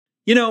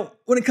You know,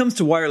 when it comes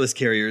to wireless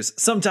carriers,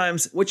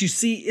 sometimes what you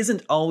see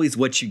isn't always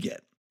what you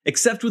get.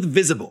 Except with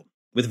Visible.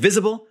 With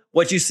Visible,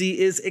 what you see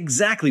is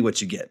exactly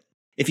what you get.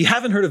 If you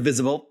haven't heard of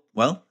Visible,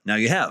 well, now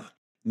you have.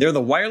 They're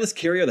the wireless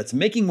carrier that's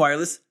making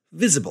wireless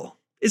visible.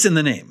 It's in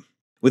the name.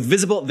 With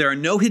Visible, there are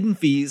no hidden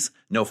fees,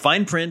 no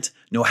fine print,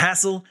 no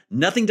hassle,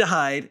 nothing to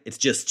hide. It's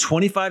just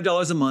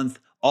 $25 a month,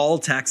 all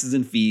taxes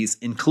and fees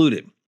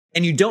included.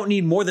 And you don't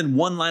need more than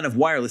one line of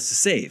wireless to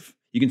save.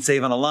 You can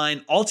save on a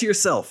line all to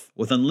yourself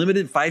with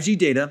unlimited 5G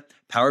data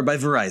powered by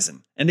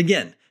Verizon. And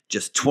again,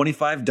 just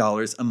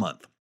 $25 a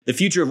month. The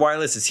future of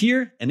wireless is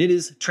here, and it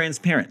is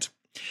transparent.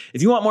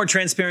 If you want more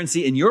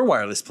transparency in your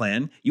wireless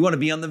plan, you want to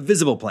be on the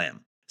Visible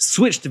plan.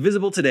 Switch to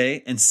Visible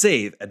today and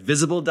save at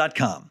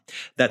Visible.com.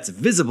 That's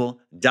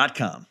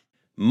Visible.com.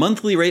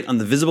 Monthly rate on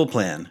the Visible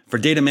plan. For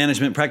data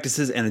management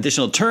practices and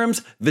additional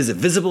terms, visit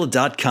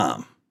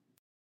Visible.com.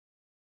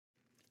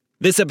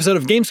 This episode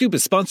of GameScoop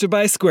is sponsored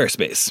by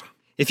Squarespace.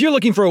 If you're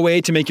looking for a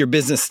way to make your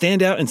business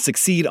stand out and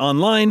succeed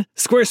online,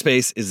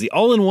 Squarespace is the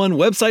all-in-one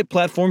website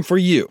platform for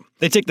you.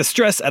 They take the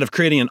stress out of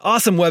creating an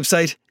awesome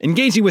website,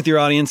 engaging with your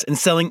audience, and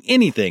selling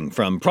anything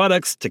from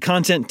products to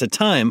content to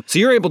time, so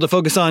you're able to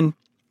focus on,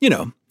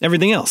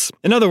 everything else.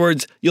 In other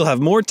words, you'll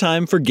have more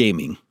time for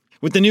gaming.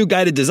 With the new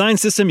guided design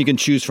system, you can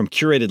choose from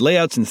curated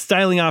layouts and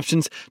styling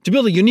options to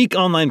build a unique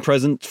online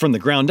presence from the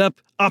ground up,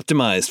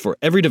 optimized for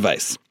every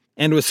device.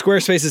 And with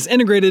Squarespace's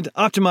integrated,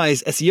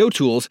 optimized SEO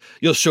tools,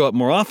 you'll show up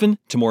more often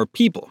to more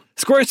people.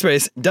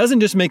 Squarespace doesn't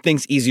just make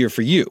things easier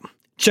for you.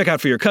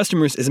 Checkout for your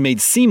customers is made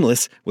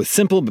seamless with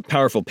simple but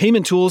powerful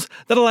payment tools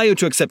that allow you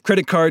to accept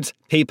credit cards,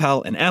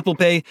 PayPal, and Apple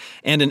Pay,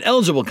 and in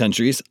eligible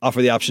countries,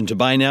 offer the option to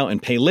buy now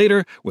and pay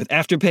later with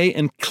Afterpay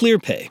and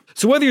ClearPay.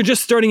 So whether you're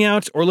just starting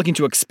out or looking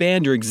to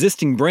expand your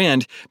existing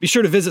brand, be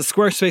sure to visit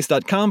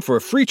squarespace.com for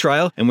a free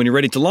trial, and when you're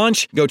ready to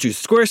launch, go to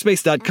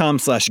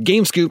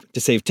squarespace.com/gamescoop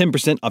to save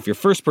 10% off your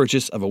first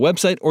purchase of a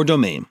website or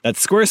domain.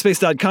 That's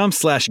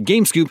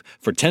squarespace.com/gamescoop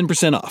for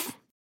 10% off.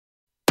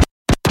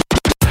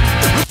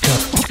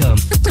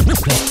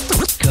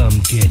 Come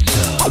get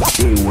some.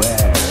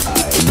 Beware,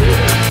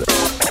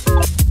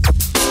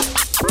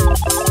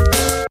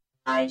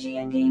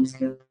 IGN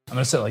GameScoop. I'm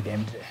gonna sit like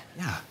game today.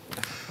 Yeah.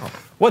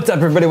 What's up,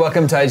 everybody?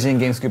 Welcome to IGN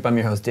GameScoop. I'm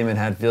your host, Damon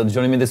Hatfield.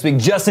 Joining me this week,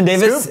 Justin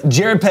Davis, Scoop.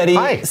 Jared Petty,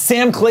 Hi.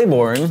 Sam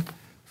Claiborne.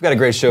 We've got a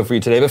great show for you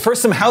today. But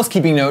first, some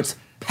housekeeping notes.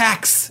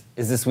 PAX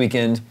is this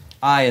weekend.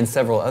 I and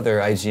several other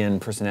IGN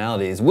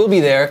personalities will be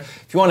there.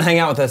 If you want to hang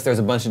out with us, there's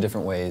a bunch of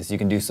different ways you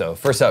can do so.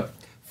 First up,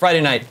 Friday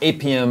night, 8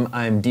 p.m.,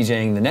 I'm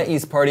DJing the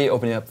NetEase party,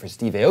 opening up for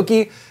Steve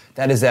Aoki.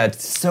 That is at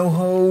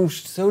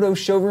Sodo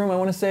Showroom, I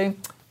want to say.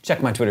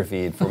 Check my Twitter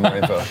feed for more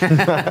info.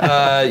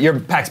 Your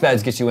PAX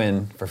badge gets you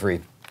in for free.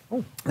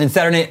 Oh. And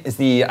Saturday night is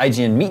the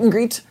IGN meet and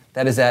greet.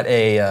 That is at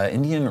a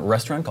Indian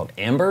restaurant called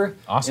Amber.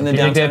 Awesome. In the Do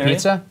you think they downtown have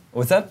pizza? area.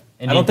 What's that?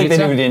 Indian I don't think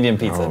pizza? they do Indian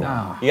pizza.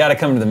 No. You got to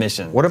come to the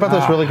Mission What about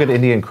those really good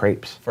Indian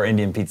crepes? for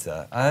Indian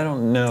pizza. I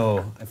don't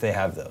know if they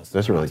have those.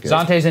 Those are really good.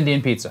 Zante's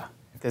Indian pizza.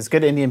 There's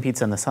good Indian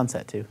pizza in the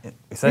Sunset, too.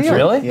 Is that true?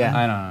 Yeah.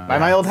 I don't know. By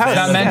my old house. It's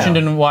not mentioned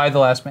in Why the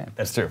Last Man.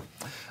 That's true.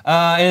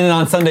 And then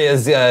on Sunday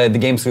is the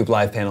GameScoop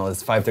live panel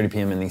is 5:30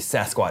 p.m. in the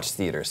Sasquatch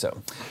Theater. So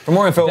for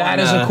more info That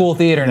on, is a cool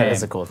theater name. That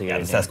is a cool theater.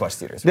 Yeah, the Sasquatch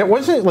Theaters. Yeah,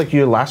 wasn't it like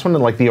your last one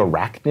in like the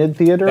Arachnid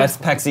Theater? That's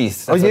PAX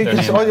East. Oh,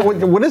 That's what they're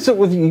naming. what is it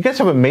with you guys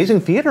have amazing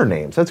theater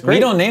names? That's great. We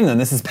don't name them.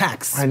 This is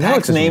PAX. I know, PAX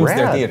it's just names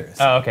their rad. theaters.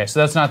 Oh, okay. So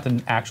that's not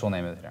the actual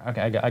name of the theater.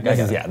 Okay, I got This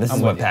it. is, yeah, this I'm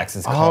is what with you. PAX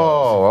is called.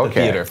 Oh, The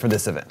okay. theater for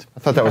this event.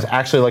 I thought that was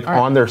actually like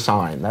on their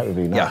sign. That would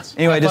be Yeah. nice.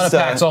 Anyway, I thought just of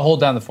PAX, I'll hold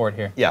down the fort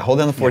here. yeah, hold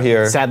down the fort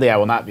here. Sadly, I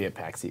will not be at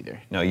PAX either.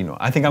 No,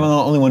 I think I'm the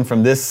only one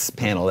from this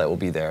panel that will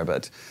be there,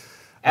 but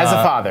As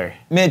a father.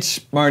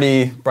 Mitch,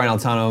 Marty, Brian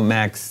Altano,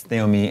 Max,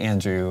 Naomi,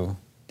 Andrew,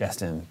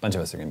 Destin, a bunch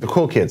of us are going to The be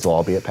cool kids will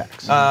all be at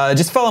PAX.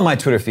 just follow my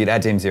Twitter feed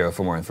at DameZero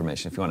for more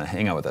information if you want to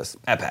hang out with us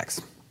at PAX.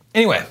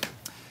 Anyway,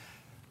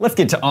 let's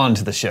get on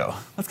to the show.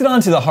 Let's get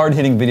on to the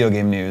hard-hitting video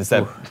game news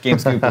that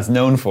GameScoop is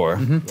known for.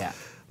 Yeah.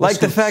 Like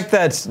the fact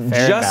that and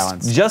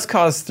balanced. Just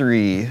Cause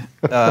 3,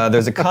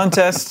 there's a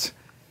contest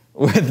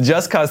with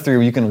Just Cause 3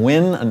 where you can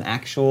win an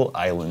actual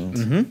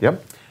island.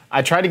 Yep.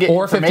 I tried to get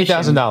Or information.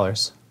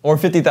 $50,000. Or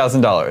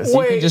 $50,000.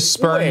 You can just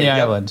spurn the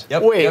island.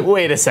 Yep.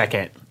 Wait a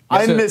second.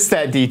 I so- missed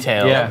that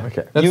detail. Yeah,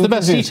 Okay. that's You the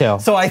best can- detail.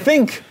 So I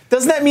think,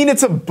 Doesn't that mean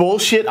it's a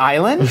bullshit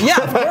island? yeah,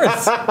 of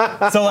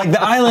course. So like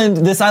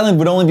this island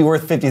would only be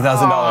worth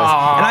 $50,000.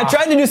 And I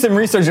tried to do some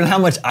research on how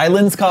much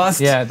islands cost.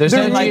 Yeah, there's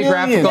They're no like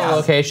geographical millions.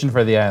 location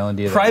for the island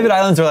either. Private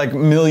islands are like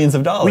millions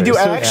of dollars. We do So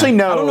actually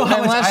know. I don't know how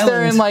much Unless they're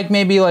island- in like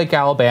maybe like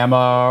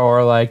Alabama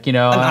or like an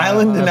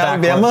island in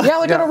Alabama? Yeah,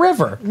 like on a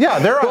river. Yeah,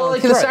 they're Well,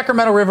 like in the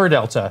Sacramento River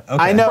Delta.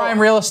 I know. Prime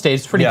real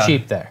estate's pretty Yeah.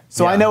 cheap there.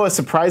 So I Yeah. know a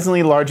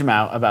surprisingly large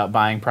amount about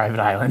buying private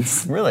islands.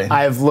 Really?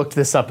 I have looked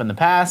this up in the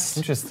past.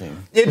 Interesting.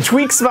 It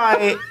tweaks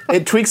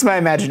my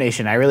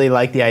imagination. I really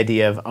like the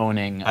idea of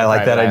owning. I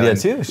like that idea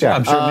too. Sure, Yeah.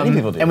 I'm sure many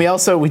people do.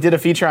 And we did a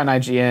feature on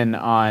IGN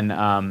on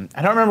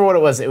I don't remember what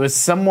it was. It was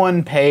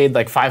someone paid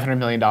like $500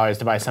 million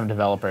to buy some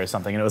developer or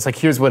something, and it was like,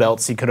 here's what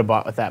else he could have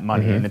bought with that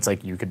money, and it's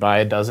like you could buy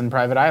a dozen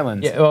private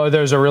islands. Yeah, well,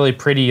 there's a really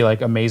pretty,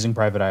 like, amazing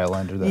private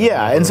island.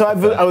 Yeah, and so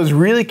I was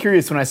really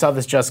curious when I saw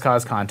this Just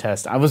Cause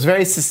contest. I was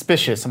very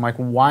suspicious. I'm like,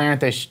 why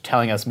aren't they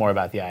telling us more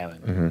about the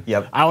island?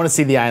 Yep. I want to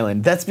see the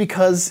island. That's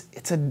because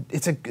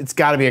it's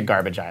got to be a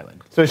garbage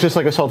island. So it's just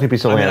like a salty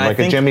piece of I mean, land, I like a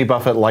think- Jimmy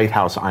Buffett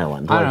lighthouse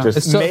island. I Like don't know. just,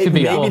 It's still could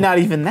be Maybe cool. not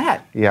even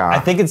that. yeah. I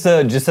think it's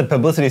just a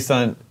publicity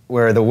stunt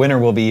where the winner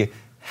will be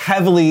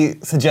heavily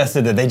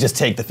suggested that they just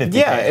take the 50K.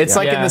 Yeah, it's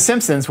like in Yeah. The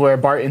Simpsons where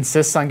Bart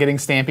insists on getting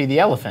Stampy the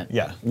elephant.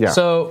 Yeah. Yeah.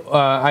 So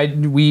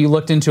we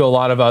looked into a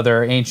lot of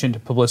other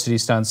ancient publicity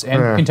stunts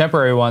and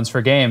contemporary ones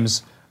for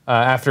games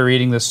after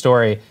reading this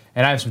story,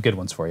 and I have some good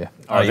ones for you.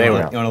 Oh, they you were.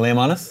 want to lay them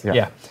on us? Yeah.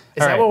 Yeah.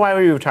 Is All that right. why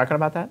we were talking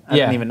about that? I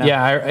didn't even know.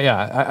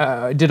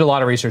 I did a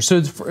lot of research.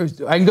 So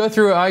I can go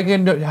through.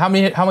 How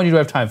many do I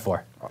have time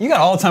for? You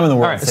got all the time in the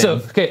world. All right. So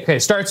okay.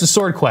 Starts with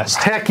Sword Quest.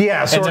 Heck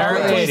yeah. So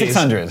Atari Atari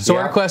 2600.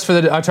 Sword Yeah. Quest for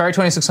the Atari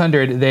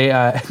 2600. They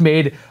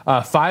made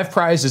 5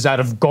 prizes out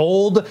of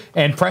gold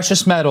and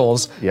precious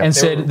metals, Yeah. and They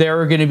said there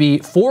are going to be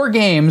 4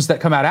 games that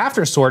come out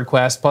after Sword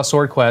Quest plus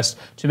Sword Quest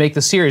to make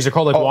the series. They're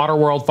called like Water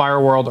World, Fire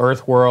World,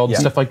 Earth World,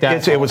 stuff like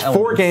that. it was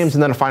 4 games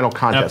and then a final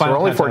contest. final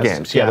There were only 4 contest.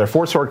 games. Yeah, Yeah. there are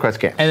 4 Sword Quest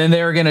games. And then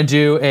they were going to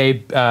do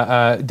they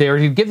were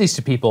going to give these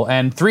to people,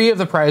 and 3 of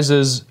the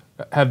prizes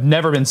have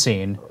never been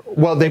seen.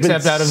 Well, they've been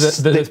Except out of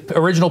the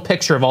original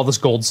picture of all this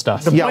gold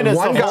stuff. Yeah, point is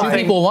one the whole Two guy.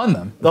 thing- people won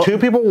them. 2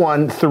 people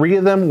won. 3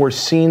 of them were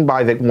seen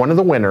by one of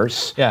the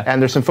winners. Yeah. And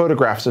there's some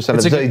photographs of some of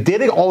It's them. like They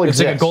did all It's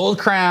exist. like a gold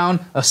crown,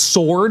 a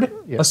sword,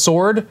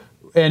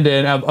 and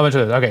then a bunch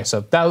of okay.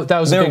 So that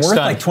was They're a big worth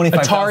stunt. like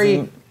 $25,000.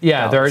 Atari,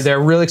 yeah, they're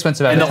really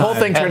expensive. At And the the whole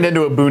time. thing turned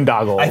into a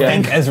boondoggle. I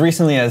think as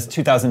recently as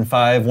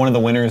 2005, one of the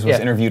winners was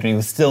Yeah. interviewed and he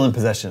was still in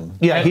possession.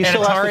 Yeah, he And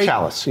still has the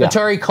chalice. Yeah.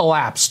 Atari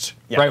collapsed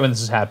Yeah. right when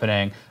this is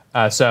happening.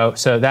 So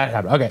that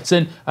happened. Okay,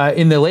 so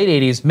in the late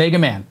 '80s, Mega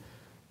Man.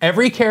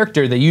 Every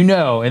character that you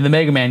know in the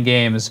Mega Man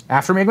games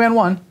after Mega Man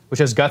 1, which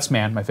has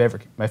Gutsman, my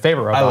favorite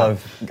robot. I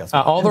love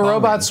Gutsman. all the And Bomberman.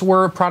 robots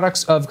were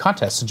products of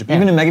contests in Japan.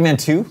 Even in Mega Man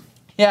 2,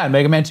 yeah, in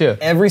Mega Man 2.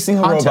 every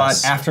single Contests.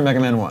 robot after Mega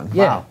Man 1.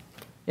 Yeah. Wow.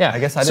 Yeah. I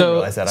guess I didn't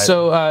realize that either.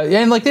 So,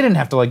 and like they didn't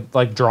have to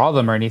like draw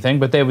them or anything,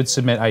 but they would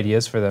submit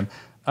ideas for them.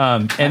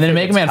 And then in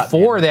Mega Man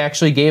 4, they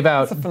actually gave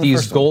out the these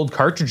first one. gold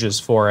cartridges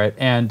for it.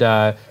 And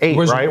 8,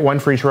 right? 1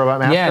 for each robot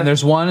master? Yeah, and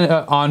there's one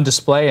on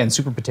display in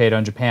Super Potato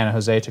in Japan. And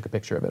Jose took a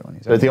picture of it when he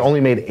But said they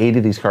only made 8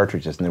 of these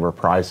cartridges, and they were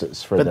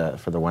prizes for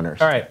the winners.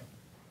 All right.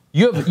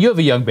 You have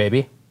a young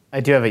baby.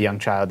 I do have a young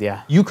child,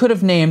 yeah. You could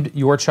have named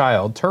your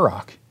child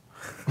Turok.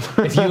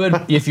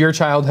 If your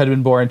child had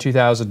been born in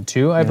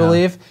 2002, I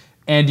believe,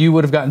 and you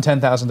would have gotten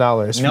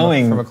 $10,000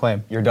 Knowing from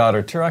Acclaim. your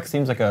daughter, Turok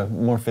seems like a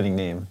more fitting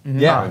name.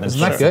 Yeah, than isn't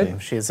that Turok's good? name.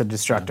 She is a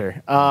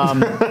destructor.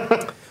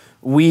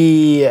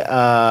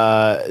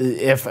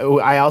 If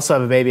I also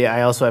have a baby,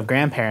 I also have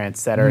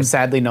grandparents that are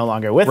sadly no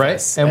longer with Right.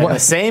 us. And And what- the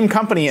same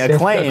company,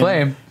 Acclaim,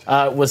 Acclaim.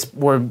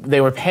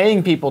 they were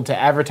paying people to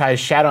advertise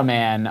Shadow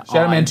Man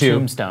Shadow on Man 2.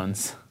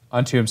 tombstones.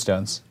 On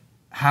tombstones.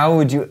 How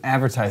would you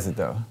advertise it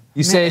though?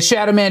 You say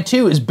Shadow Man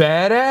 2 is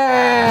badass.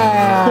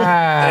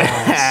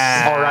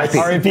 R.I.P.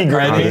 R.I.P.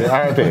 Granny.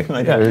 R.I.P. It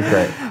was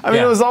great. I mean,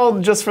 Yeah. it was all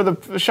just for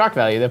the shock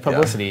value, the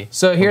publicity.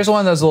 So here's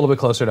one that's a little bit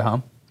closer to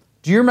home.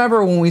 Do you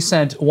remember when we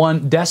sent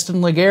one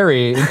Destin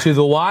Legary into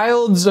the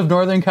wilds of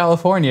Northern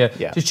California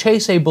Yeah. to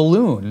chase a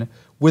balloon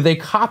with a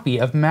copy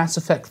of Mass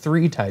Effect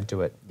 3 tied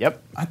to it?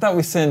 Yep. I thought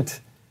we sent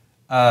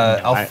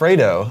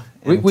Alfredo.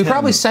 We and Tim.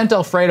 probably sent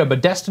Alfredo,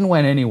 but Destin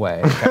went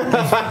anyway.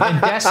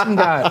 And Destin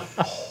got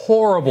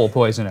horrible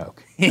poison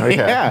oak. Okay.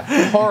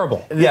 Yeah.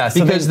 Horrible. Yeah,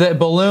 so because the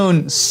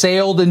balloon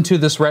sailed into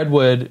this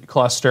redwood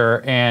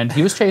cluster, and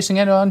he was chasing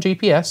it on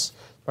GPS,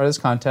 part of this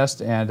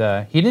contest,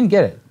 and he didn't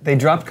get it. They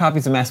dropped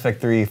copies of Mass Effect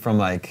 3 from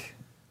like.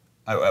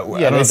 I Yeah, don't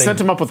they know if sent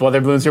them up with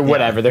weather balloons or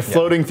whatever. They're yeah.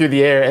 floating through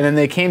the air, and then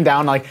they came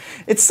down. Like,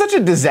 it's such a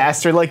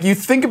disaster. Like, you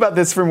think about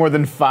this for more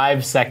than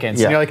 5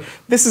 seconds, Yeah. and you're like,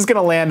 this is going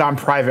to land on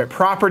private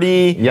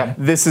property. Yep.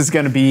 This is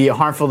going to be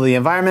harmful to the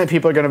environment.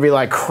 People are going to be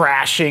like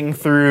crashing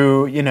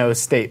through,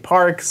 state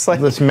parks. Like,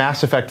 This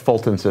Mass Effect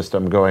Fulton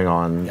system going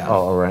on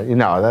all around.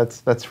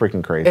 That's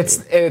freaking crazy.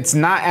 it's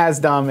not as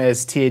dumb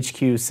as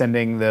THQ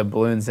sending the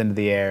balloons into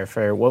the air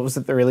for what was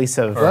it? The release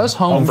of That was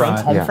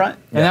Homefront. Homefront.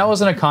 And that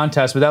wasn't a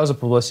contest, but that was a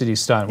publicity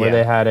stunt where Yeah.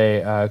 they had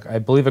I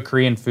believe, a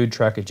Korean food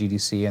truck at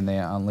GDC, and they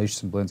unleashed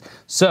some balloons.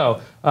 So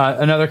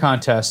another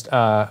contest.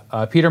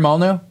 Peter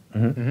Molyneux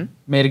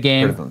made a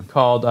game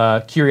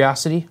called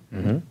Curiosity.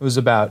 It was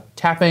about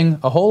tapping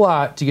a whole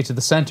lot to get to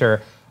the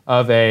center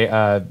of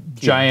a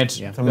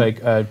giant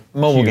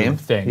mobile cube game.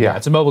 thing. Yeah.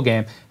 It's a mobile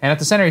game. And at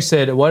the center, he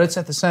said, what it's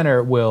at the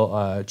center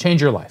will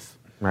change your life.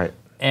 right.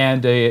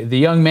 And the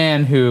young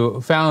man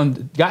who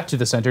got to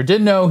the center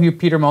didn't know who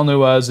Peter Molyneux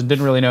was and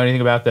didn't really know anything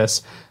about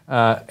this.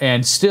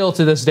 and still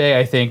to this day,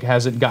 I think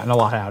hasn't gotten a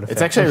lot out of it.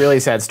 It's actually a really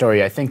sad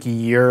story. I think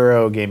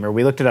Eurogamer,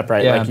 we looked it up,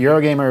 right? Yeah. Like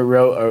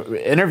Eurogamer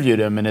interviewed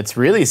him, and it's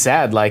really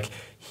sad. Like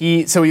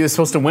he was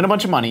supposed to win a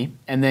bunch of money,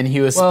 and then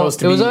he was supposed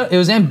to it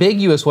was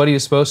ambiguous what he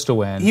was supposed to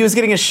win. he was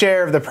getting a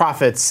share of the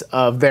profits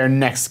of their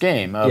next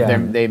game.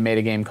 They made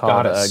a game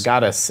called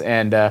Goddess,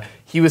 and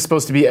he was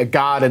supposed to be a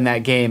god in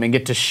that game and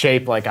get to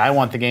shape, like, I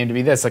want the game to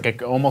be this,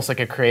 like almost like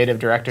a creative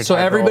director. So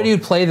type everybody role.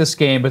 would play this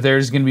game, but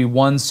there's going to be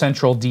one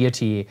central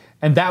deity,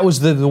 and that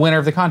was the winner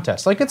of the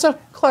contest. Like, it's a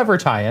clever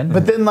tie-in.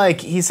 But then,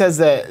 like, he says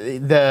that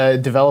the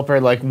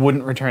developer like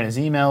wouldn't return his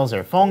emails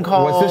or phone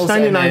calls. Was this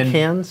 99 and then-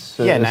 cans?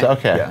 Yeah,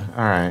 Okay. Yeah.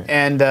 All right.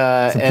 And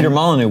Peter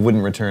Molyneux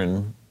wouldn't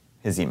return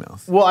his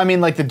emails. well, I mean,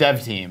 like the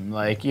dev team,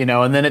 like, you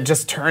know, and then it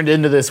just turned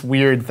into this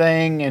weird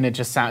thing, and it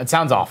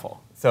sounds awful.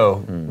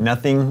 So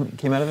nothing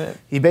came out of it?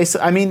 He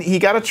basically, I mean, he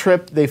got a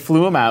trip. They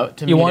flew him out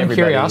to he meet won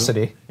everybody.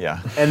 Curiosity. Yeah.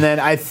 And then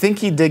I think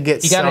he did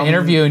get He got an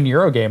interview in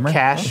Eurogamer.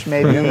 cash,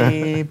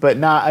 maybe, but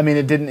not. I mean,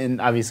 it didn't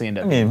obviously end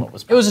up being what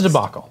was. It was a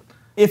promised. debacle.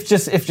 If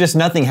just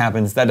nothing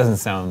happens, that doesn't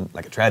sound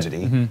like a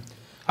tragedy.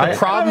 The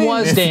problem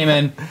was,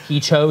 Damon, he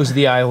chose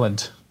the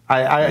island.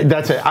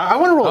 That's it. I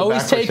want to roll it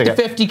Always back for a take the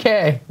second.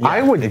 50K.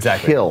 I would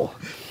exactly.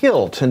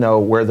 kill to know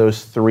where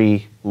those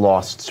 3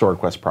 lost Sword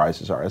Quest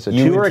prizes are. So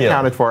You 2 would are kill.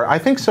 accounted for. I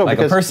think so Like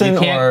a because person You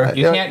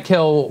can't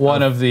kill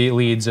one of the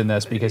leads in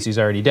this because he's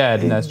already dead,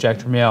 and that's Jack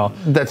Tramiel.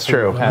 That's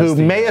true. has Who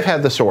the- may have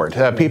had the sword?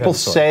 People the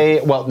sword.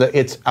 say. Well,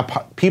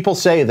 people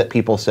say that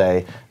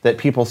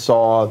people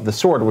saw the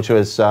sword, which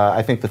was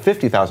I think the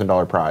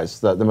 $50,000 prize,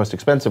 the most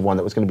expensive one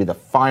that was going to be the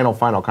final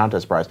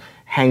contest prize,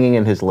 hanging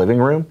in his living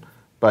room.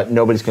 But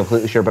nobody's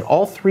completely sure. But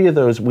all 3 of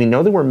those, we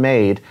know they were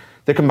made.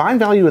 The combined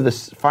value of the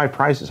 5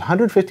 prizes,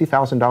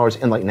 $150,000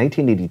 in like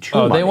 1982.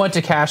 Oh, they money. went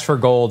to cash for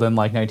gold in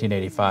like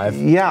 1985.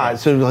 Yeah.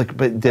 So like,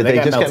 but did they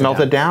got just get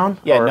melted down?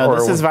 Yeah, Or- no, or-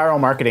 this is viral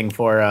marketing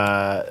for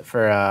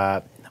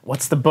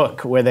what's the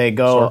book where they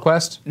go? Sword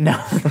Quest? No,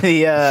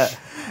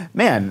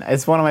 man,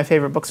 it's one of my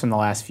favorite books from the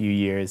last few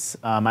years.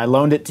 I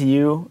loaned it to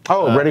you.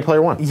 Oh, Ready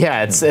Player One.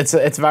 Yeah, it's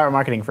viral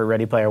marketing for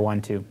Ready Player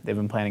One too. They've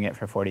been planning it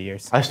for 40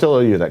 years. I still owe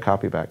you that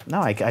copy back.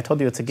 No, I told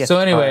you it's a gift. So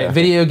anyway, yeah.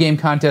 video game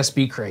contests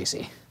be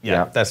crazy.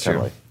 Yeah, that's true.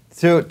 totally.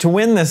 So to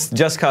win this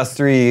Just Cause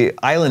 3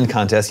 Island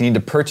contest, you need to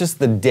purchase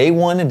the Day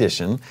 1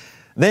 edition.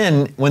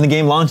 Then, when the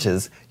game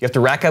launches, you have to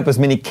rack up as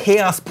many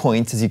Chaos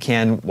points as you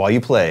can while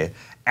you play.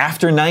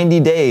 After 90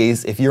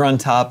 days, if you're on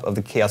top of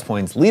the Chaos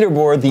Points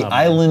leaderboard, the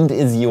island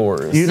is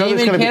yours. You know there's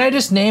Damon, gonna can be- I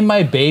just name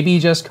my baby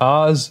Just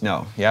Cause?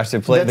 No, you have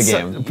to play the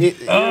game.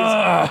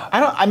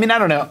 I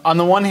don't know. On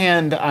the one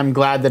hand, I'm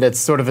glad that it's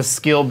sort of a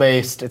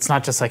skill-based. It's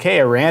not just like, hey,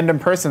 a random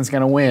person's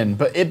going to win.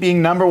 But it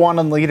being number 1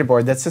 on the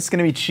leaderboard, that's just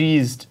going to be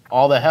cheesed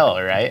all the hell,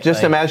 right? Just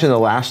Like, imagine the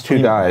last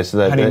 2 guys.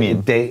 how do you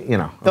mean?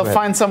 they'll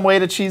find some way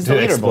to cheese the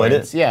To exploit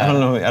leaderboards. it? Yeah. I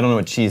don't know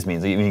what cheese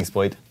means. You mean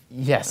exploit?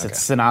 Yes, it's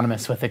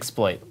synonymous with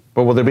exploit.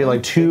 But will there be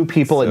like 2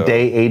 people So- at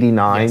day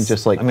 89 Yes.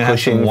 just like I'm gonna have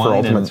pushing some for wine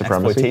ultimate and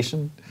supremacy?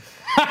 exploitation.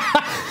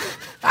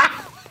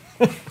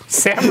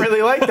 Sam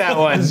really liked that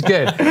one. It's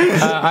good.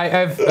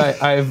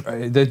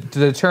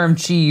 The term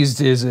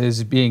cheesed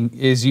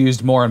is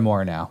used more and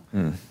more now.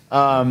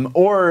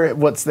 Or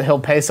he'll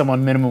pay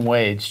someone minimum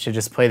wage to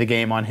just play the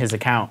game on his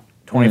account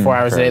 24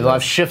 hours a day. They'll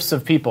have shifts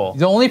of people.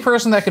 The only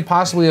person that could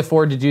possibly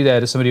afford to do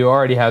that is somebody who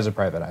already has a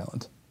private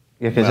island.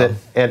 Yeah, because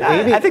at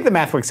 80, I think the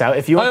math works out.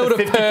 If you I want own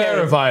the a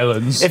pair of 50K,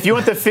 islands. if you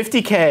want the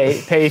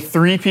 50K, pay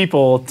 3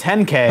 people An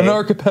 10K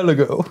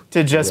archipelago.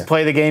 to just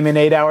play the game in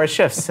 8-hour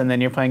shifts, and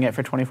then you're playing it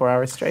for 24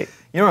 hours straight.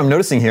 You know what I'm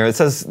noticing here? It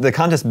says the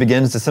contest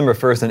begins December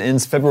 1st and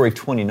ends February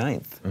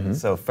 29th.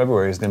 So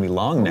February is going to be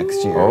long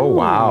next year. Oh,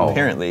 wow.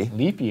 Apparently.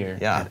 Leap year.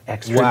 Yeah.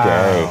 extra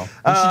day.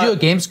 We should do a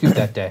game scoop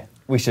that day.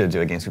 We should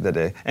do a GameScoop that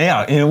day.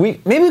 And yeah,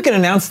 maybe we can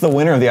announce the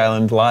winner of the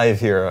island live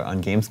here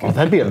on GameScoop. Oh,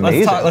 that'd be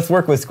amazing. Let's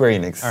work with Square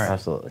Enix.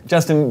 Absolutely.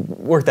 Justin,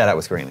 work that out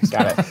with Square Enix.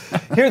 Got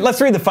it. Here,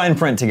 let's read the fine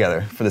print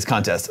together for this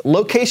contest.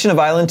 Location of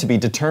island to be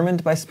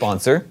determined by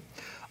sponsor.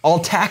 All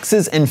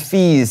taxes and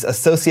fees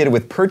associated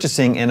with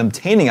purchasing and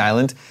obtaining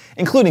island,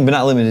 including but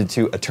not limited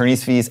to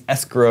attorney's fees,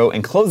 escrow,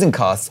 and closing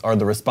costs, are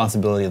the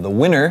responsibility of the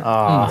winner.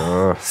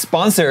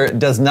 Sponsor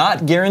does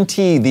not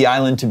guarantee the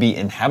island to be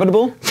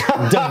inhabitable,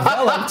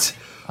 developed,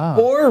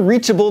 or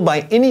reachable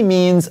by any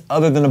means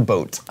other than a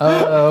boat.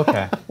 Oh,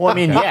 okay. Well, I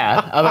mean,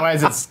 yeah.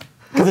 Otherwise, it's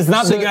Because it's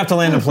not big enough to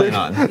land a plane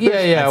on. Yeah.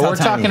 That's how We're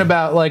tiny. talking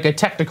about like a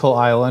technical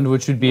island,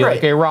 which would be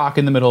like Right. a rock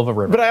in the middle of a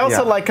river. But I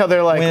also Yeah. like how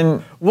they're like,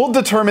 When- we'll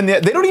determine they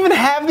don't even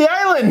have the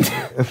island.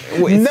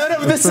 None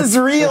of this is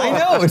real. I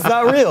know, it's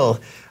not real.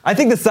 I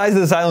think the size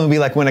of this island would be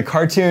like when a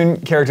cartoon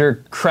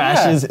character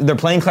crashes, their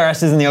plane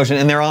crashes in the ocean,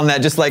 and they're on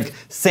that just like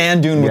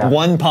sand dune with Yeah.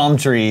 one palm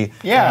tree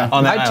Yeah.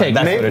 on that I'd island. take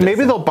That's that. what it is.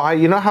 Maybe they'll buy,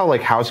 you know how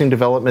like housing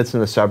developments in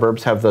the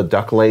suburbs have the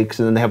duck lakes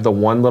and then they have the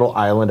one little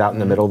island out in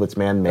the middle that's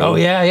man-made. Oh,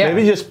 yeah.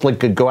 Maybe just like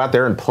could go out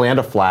there and plant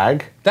a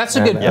flag. That's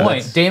a And- good yeah, point.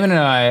 that's- Damon and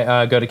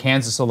I go to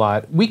Kansas a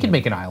lot. We could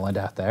make an island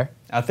out there.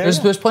 Out there, There's,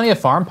 yeah. there's plenty of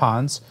farm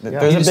ponds. There's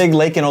You a just- big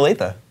lake in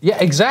Olathe. Yeah,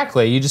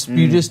 exactly. You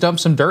just dump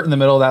some dirt in the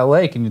middle of that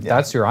lake, and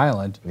that's your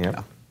island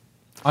Yeah.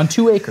 on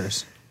 2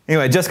 acres.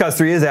 Anyway, Just Cause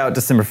 3 is out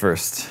December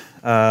 1st.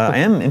 I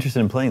am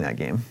interested in playing that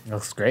game. It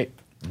looks great.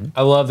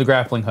 I love the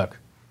grappling hook.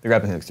 The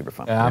grappling hook's super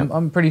fun. Yeah,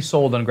 I'm pretty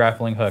sold on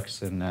grappling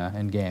hooks in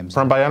games.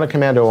 From Bionic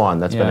Commando on,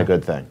 that's been a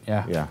good thing.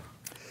 Yeah.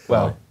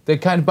 Well, the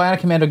kind of Bionic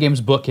Commando games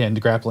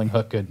bookend grappling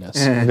hook goodness.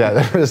 Yeah,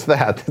 there's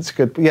that. That's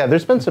good. Yeah,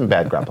 there's been some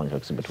bad grappling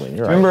hooks in between.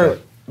 You're right. Remember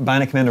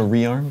Bionic Commando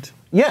Rearmed?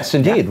 Yes,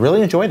 indeed.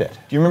 Really enjoyed it.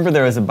 Do you remember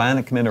there was a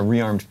Bionic Commando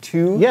Rearmed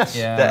 2? Yes.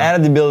 Yeah. That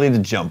added the ability to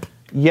jump.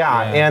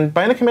 Yeah, and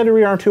Bionic Commando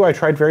Rearmed 2 I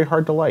tried very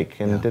hard to like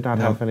and did not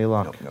have any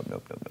luck.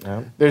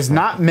 Nope. There's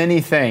not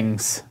many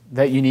things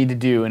that you need to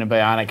do in a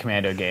Bionic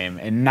Commando game,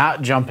 and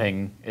not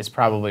jumping is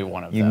probably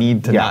one of them. You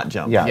need to not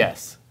jump. Yeah.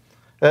 Yes.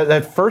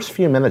 That first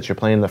few minutes you're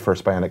playing the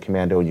first Bionic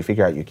Commando and you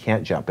figure out you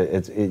can't jump.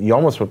 You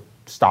almost would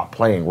stop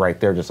playing right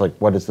there, just like,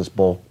 what is this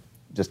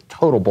just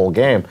total bull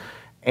game?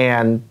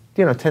 And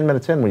 10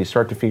 minutes in, when you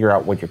start to figure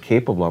out what you're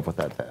capable of with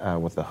that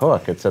with the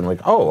hook, it's then like,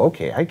 oh,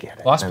 okay, I get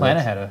it. Lost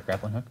Planet had a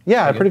grappling hook.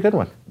 Yeah, a pretty good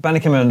one.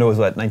 Bionic Commando was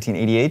what,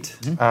 1988?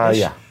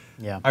 Yeah.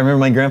 Yeah. I remember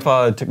my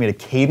grandpa took me to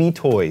KB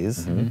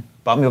Toys,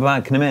 bought me a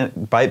Bionic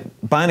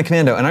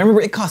Commando, and I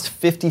remember it cost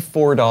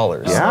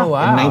 $54 Yeah. Oh,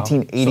 wow. in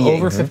 1988. So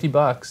over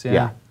 $50, yeah.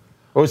 Yeah.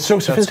 It was so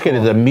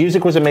sophisticated. The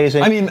music was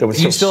amazing. I mean, it was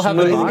do you so still have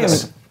the smooth.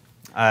 box?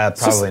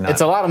 Probably not. It's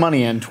a lot of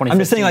money in 20 I'm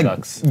just saying, like,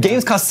 bucks.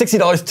 games cost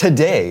 $60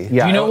 today.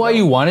 Yeah. Do you know why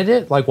you wanted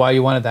it? Like why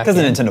you wanted that Because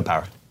of game? Nintendo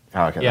Power.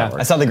 Oh, okay, Yeah. that I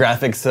works. saw the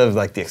graphics of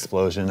like the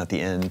explosion at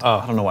the end. Oh.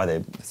 I don't know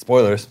why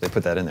spoilers, they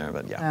put that in there,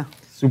 but yeah.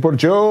 Super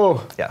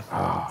Joe. Yeah.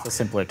 It's a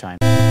simpler time.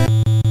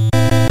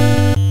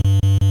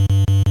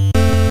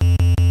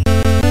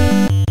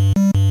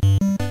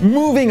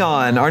 Moving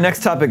on, our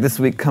next topic this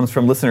week comes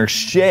from listener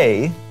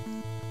Shay.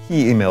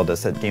 He emailed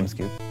us at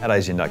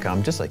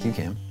gamescoop@IGN.com, just like you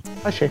can.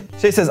 Hi, Shay.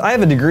 Shay says, I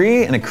have a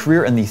degree and a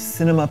career in the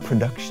cinema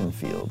production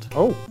field.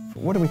 Oh,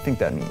 What do we think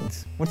that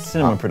means? What's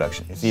cinema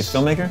production? Is he a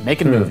filmmaker?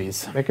 Making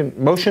movies. making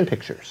motion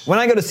pictures. When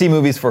I go to see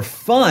movies for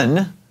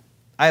fun,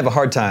 I have a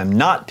hard time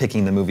not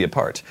picking the movie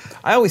apart.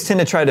 I always tend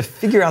to try to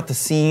figure out the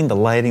scene, the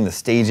lighting, the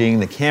staging,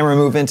 the camera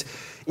movement,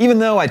 even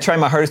though I try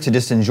my hardest to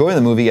just enjoy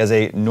the movie as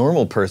a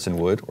normal person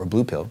would, or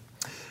blue pill.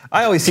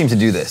 I always seem to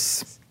do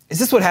this. Is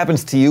this what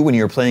happens to you when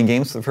you're playing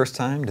games for the first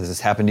time? Does this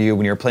happen to you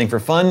when you're playing for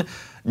fun,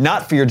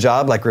 not for your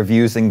job like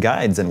reviews and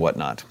guides and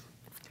whatnot?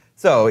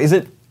 So, is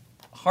it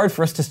hard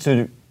for us just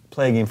to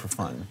play a game for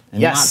fun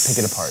and not pick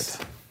it apart?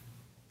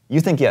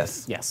 You think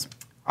yes? Yes.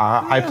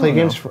 I play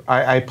games.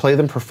 I play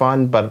them for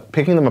fun, but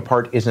picking them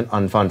apart isn't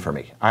unfun for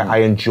me. I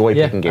enjoy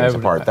picking games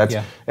apart. That's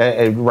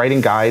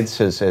writing guides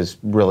has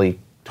really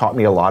taught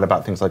me a lot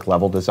about things like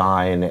level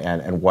design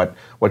and what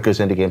goes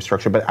into game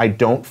structure. But I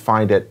don't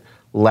find it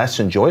less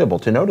enjoyable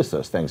to notice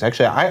those things.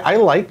 Actually, I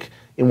like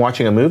in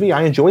watching a movie.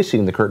 I enjoy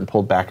seeing the curtain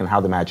pulled back and how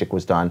the magic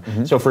was done.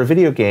 So for a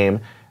video game,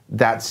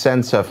 that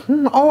sense of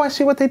I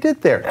see what they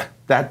did there.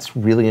 That's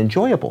really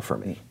enjoyable for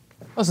me.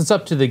 Plus, it's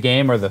up to the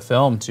game or the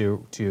film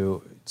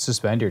to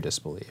suspend your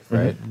disbelief,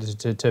 right?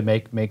 To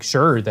make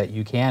sure that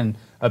you can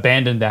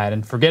abandon that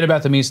and forget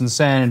about the mise en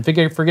scène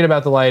and forget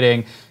about the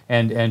lighting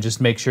and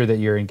just make sure that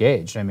you're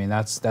engaged. I mean,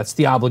 that's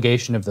the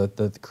obligation of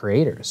the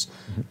creators.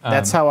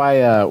 That's how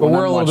I. But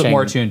we're a little bit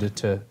more tuned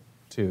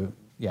to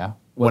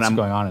what's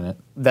going on in it.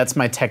 That's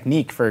my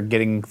technique for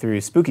getting through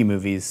spooky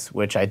movies,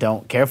 which I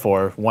don't care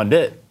for one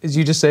bit. Is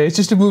you just say it's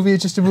just a movie,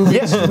 it's just a movie.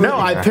 Yes, no,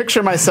 I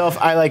picture myself.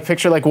 I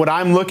picture what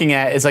I'm looking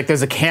at is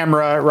there's a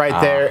camera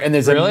right there, and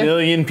there's Really? a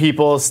million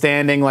people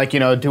standing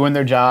doing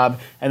their job,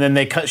 and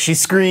then she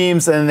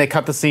screams, and then they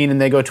cut the scene,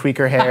 and they go tweak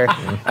her hair,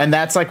 and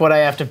that's what I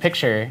have to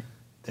picture.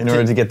 In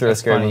order to get through a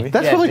scary funny. movie?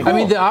 That's Yeah, really cool. I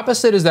mean, the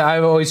opposite is that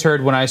I've always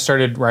heard when I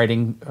started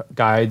writing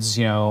guides,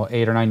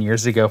 8 or 9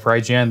 years ago for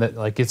IGN,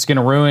 that it's going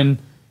to ruin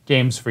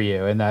games for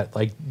you, and that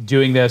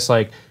doing this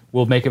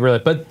will make it really.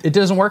 But it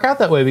doesn't work out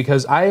that way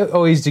because I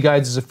always do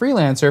guides as a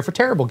freelancer for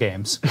terrible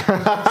games, so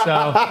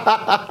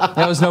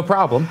that was no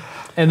problem.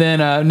 And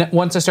then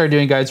once I started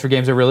doing guides for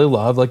games I really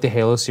love, like the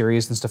Halo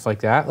series and stuff like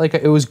that,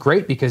 it was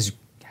great because you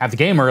have the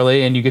game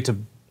early and you get to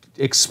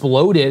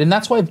explode it, and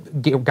that's why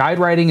guide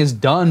writing is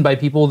done by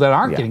people that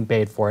aren't getting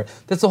paid for it.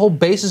 That's the whole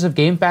basis of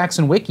GameFAQs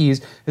and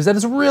wikis, is that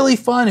it's really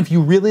fun if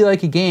you really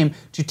like a game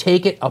to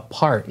take it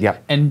apart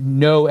and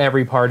know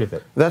every part of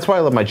it. That's why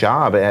I love my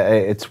job.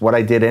 It's what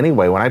I did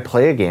anyway. When I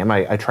play a game,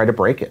 I try to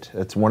break it.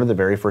 It's one of the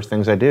very first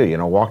things I do.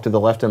 Walk to the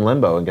left in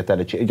Limbo and get that.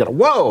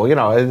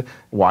 Whoa!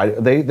 Why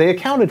they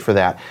accounted for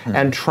that,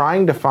 and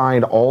trying to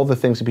find all the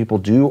things that people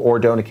do or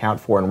don't account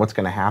for, and what's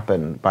going to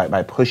happen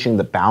by pushing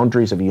the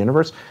boundaries of a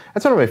universe.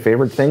 That's one of my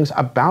favorite things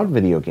about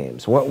video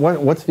games.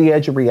 What's the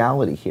edge of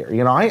reality here?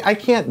 I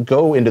can't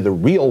go into the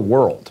real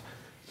world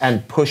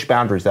and push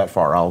boundaries that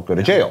far. I'll go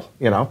to jail.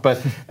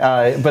 But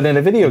in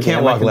a video game, You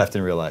can't walk left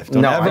in real life.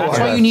 Don't No, ever I walk That's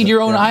why left. you need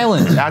your own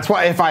island. That's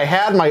why if I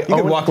had my You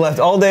own, could walk left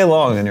all day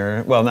long,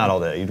 and not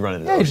all day. You'd run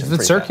into the ocean. It's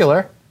pretty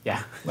circular.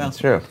 Yeah. that's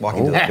true.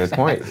 Walking to the Good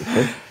point.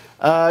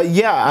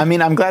 Yeah, I mean,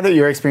 I'm glad that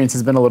your experience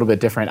has been a little bit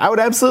different. I would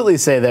absolutely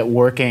say that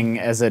working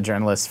as a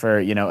journalist for,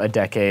 a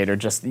decade or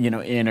just,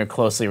 in or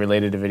closely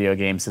related to video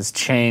games has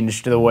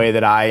changed the way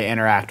that I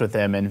interact with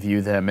them and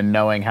view them and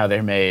knowing how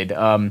they're made.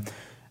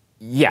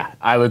 Yeah,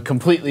 I would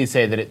completely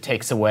say that it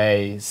takes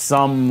away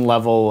some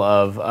level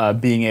of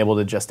being able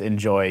to just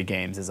enjoy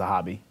games as a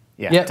hobby.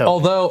 Yeah, totally.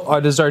 Although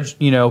does our,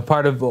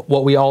 part of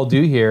what we all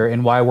do here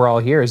and why we're all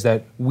here is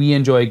that we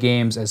enjoy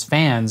games as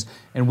fans,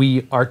 and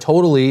we are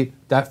totally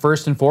that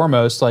first and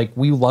foremost. Like,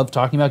 we love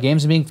talking about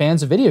games and being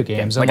fans of video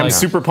games. Like, I'm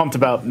super pumped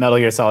about Metal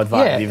Gear Solid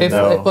 5.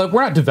 Like,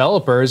 we're not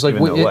developers. Like,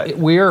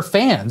 we are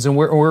fans, and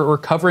we're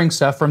covering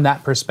stuff from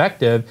that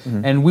perspective,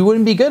 and we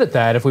wouldn't be good at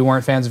that if we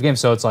weren't fans of games.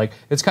 So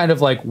it's kind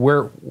of like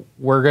we're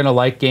gonna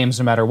like games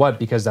no matter what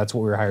because that's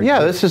what we're hired.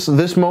 to do.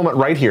 This moment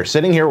right here,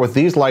 sitting here with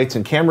these lights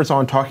and cameras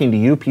on, talking to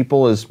you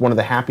people, is one of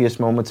the happiest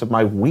moments of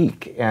my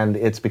week, and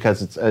it's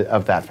because it's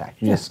of that fact.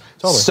 You're just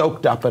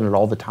soaked up in it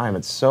all the time.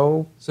 It's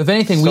so. So if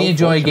anything, we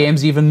enjoy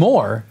games even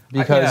more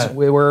because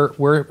we're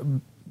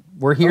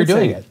here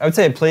doing it. I would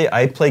say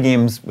I play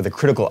games with a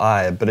critical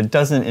eye, but it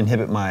doesn't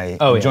inhibit my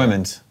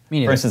enjoyment.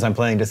 Yeah. For instance, I'm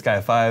playing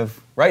Disgaea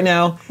 5 right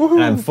now,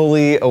 and I'm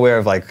fully aware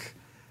of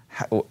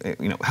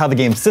how the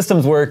game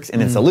systems work,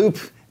 and it's a loop.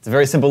 It's a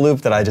very simple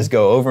loop that I just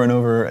go over and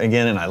over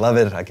again, and I love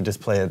it. I could just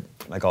play it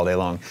like all day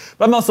long.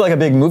 But I'm also like a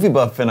big movie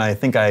buff, and I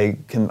think I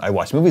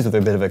watch movies with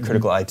a bit of a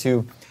critical eye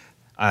too.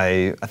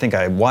 I think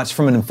I watch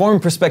from an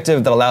informed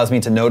perspective that allows me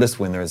to notice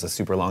when there is a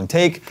super long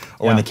take,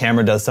 or when the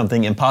camera does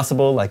something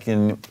impossible, like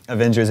in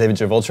Avengers: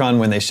 Age of Ultron,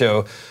 when they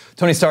show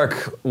Tony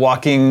Stark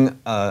walking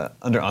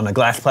on a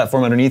glass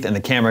platform underneath, and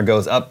the camera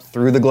goes up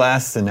through the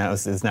glass, and now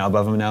is now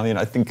above him. Now,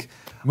 I think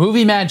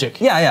movie magic.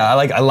 Yeah.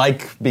 I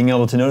like being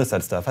able to notice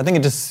that stuff. I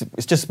think it's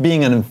just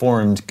being an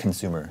informed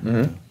consumer.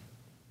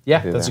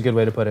 Yeah, that's a good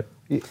way to put it.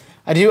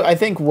 I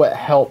think what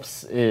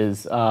helps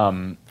is,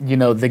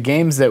 the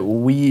games that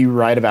we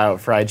write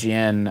about for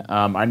IGN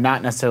are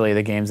not necessarily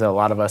the games that a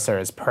lot of us are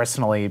as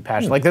personally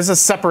passionate. Like, there's a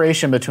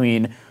separation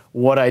between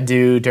what I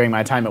do during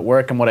my time at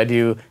work and what I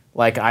do.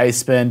 Like, I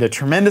spend a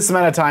tremendous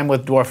amount of time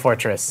with Dwarf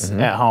Fortress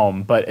at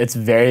home, but it's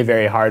very,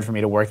 very hard for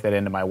me to work that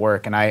into my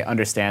work, and I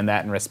understand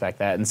that and respect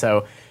that. And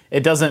so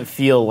it doesn't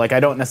feel like I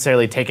don't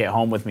necessarily take it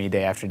home with me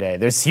day after day.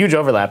 There's huge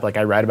overlap. Like,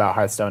 I write about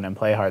Hearthstone and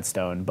play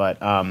Hearthstone,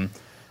 but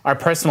our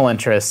personal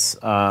interests,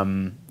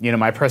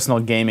 my personal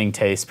gaming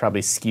taste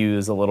probably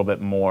skews a little bit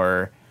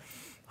more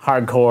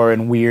hardcore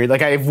and weird.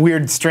 Like, I have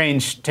weird,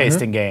 strange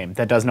taste in game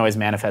that doesn't always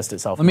manifest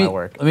itself in my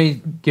work. Let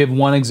me give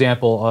one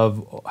example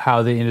of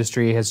how the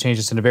industry has changed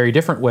us in a very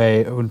different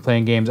way when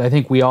playing games. I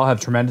think we all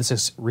have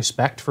tremendous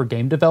respect for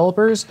game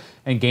developers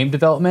and game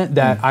development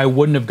that I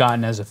wouldn't have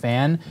gotten as a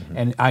fan,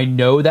 and I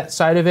know that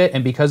side of it,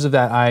 and because of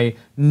that, I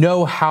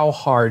know how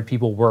hard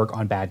people work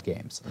on bad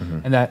games,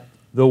 and that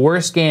the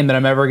worst game that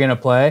I'm ever going to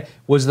play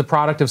was the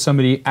product of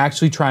somebody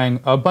actually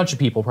a bunch of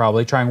people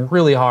probably trying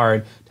really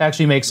hard to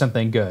actually make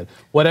something good.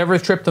 Whatever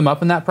tripped them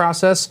up in that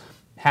process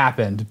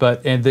happened,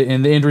 but and the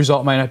end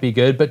result might not be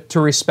good. But to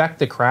respect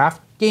the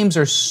craft, games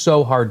are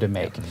so hard to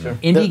make.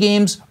 Indie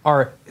games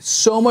are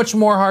so much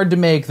more hard to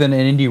make than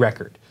an indie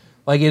record.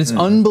 Like, it's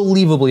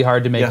unbelievably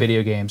hard to make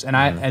video games. And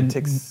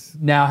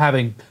now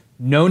having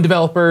known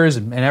developers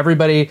and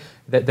everybody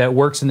that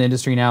works in the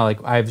industry now, like,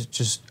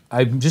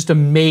 I'm just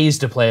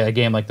amazed to play a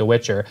game like The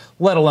Witcher,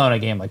 let alone a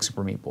game like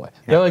Super Meat Boy.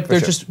 They're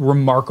just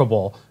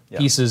remarkable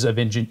pieces of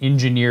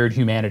engineered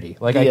humanity.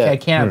 Like, I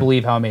cannot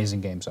believe how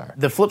amazing games are.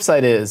 The flip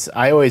side is,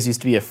 I always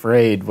used to be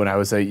afraid when I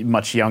was a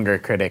much younger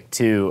critic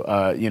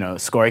to,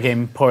 score a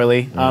game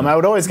poorly. I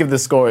would always give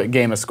the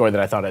game a score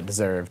that I thought it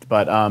deserved.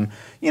 But, I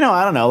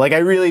don't know. Like, I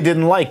really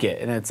didn't like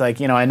it. And it's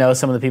like, I know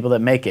some of the people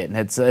that make it, and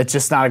it's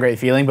just not a great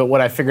feeling. But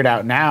what I figured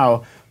out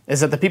now is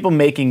that the people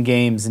making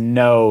games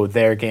know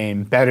their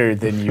game better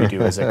than you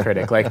do as a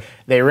critic. Like,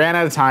 they ran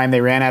out of time,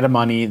 they ran out of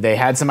money, they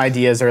had some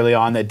ideas early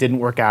on that didn't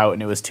work out,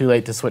 and it was too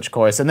late to switch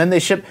course. And then they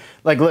ship,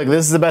 like, look,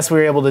 this is the best we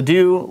were able to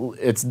do,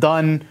 it's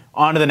done,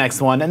 on to the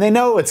next one, and they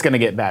know it's going to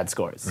get bad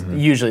scores,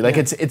 usually. Like,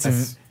 it's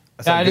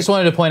I just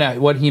wanted to point out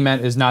what he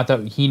meant is not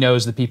that he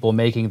knows the people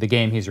making the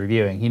game he's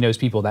reviewing. He knows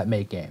people that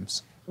make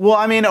games. Well,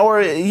 I mean,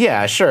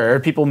 sure,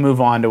 people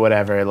move on to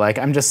whatever. Like,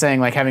 I'm just saying,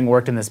 like, having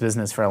worked in this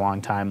business for a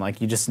long time, like,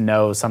 you just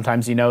know,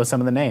 sometimes you know some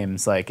of the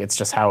names. Like, it's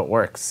just how it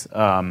works.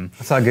 I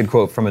saw a good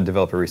quote from a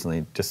developer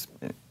recently, just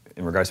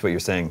in regards to what you're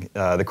saying.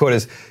 The quote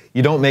is,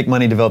 "You don't make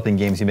money developing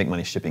games, you make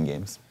money shipping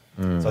games."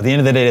 So at the end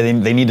of the day,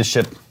 they need to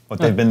ship what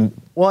they've been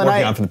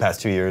working on for the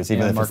past 2 years,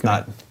 even if it's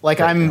not. Like,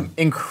 I'm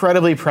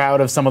incredibly proud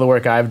of some of the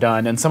work I've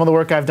done, and some of the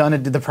work I've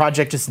done, the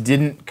project just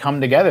didn't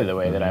come together the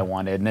way that I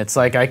wanted. And it's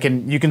like,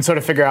 you can sort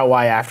of figure out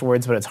why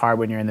afterwards, but it's hard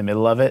when you're in the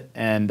middle of it.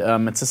 And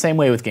it's the same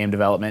way with game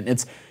development.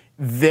 It's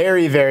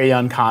very, very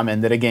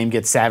uncommon that a game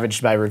gets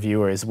savaged by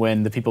reviewers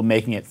when the people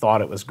making it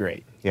thought it was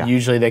great. Yeah.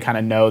 Usually they kind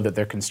of know that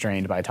they're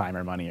constrained by time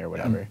or money or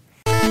whatever.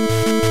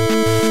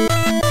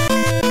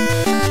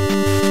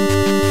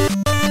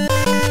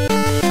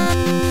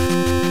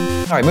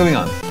 All right, moving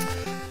on.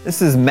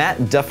 This is Matt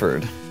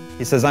Dufford.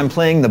 He says, I'm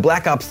playing the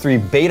Black Ops 3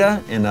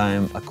 beta, and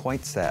I'm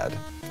quite sad.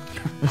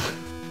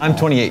 I'm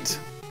 28,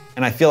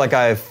 and I feel like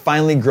I've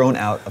finally grown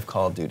out of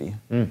Call of Duty.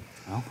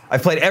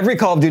 I've played every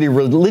Call of Duty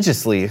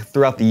religiously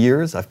throughout the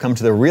years. I've come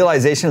to the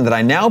realization that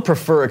I now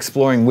prefer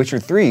exploring Witcher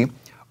 3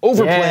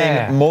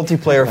 overplaying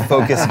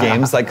multiplayer-focused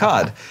games like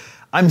COD.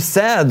 I'm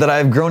sad that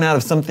I've grown out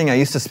of something I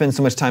used to spend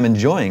so much time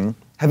enjoying.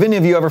 Have any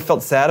of you ever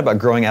felt sad about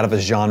growing out of a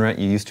genre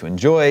you used to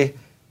enjoy?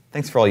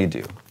 Thanks for all you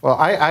do. Well,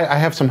 I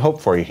have some hope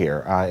for you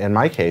here. In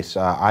my case,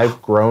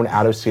 I've grown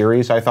out of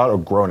series, I thought, or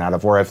grown out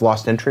of where I've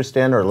lost interest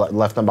in or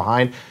left them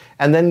behind.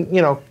 And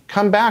then,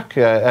 come back.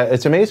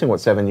 It's amazing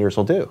what 7 years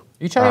will do.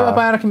 You talking about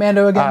Bionic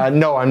Commando again?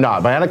 No, I'm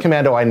not. Bionic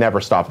Commando, I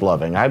never stopped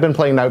loving. I've been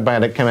playing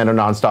Bionic Commando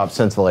nonstop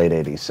since the late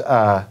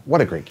 80s.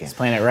 What a great game. He's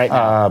playing it right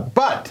now.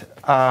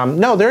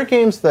 No, there are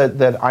games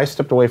that I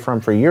stepped away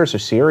from for years, or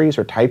series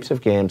or types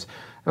of games.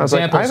 And I was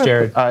Examples, like,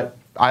 Jared.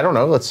 I don't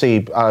know. Let's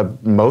see.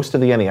 Most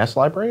of the NES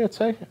library, I'd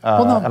say.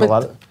 And a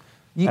lot of,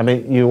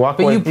 you walk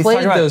away. But you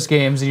played those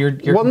games, and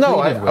you're well,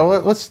 no.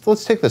 completed with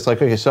Let's take this.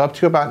 Like, okay, so up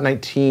to about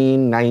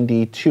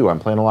 1992, I'm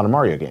playing a lot of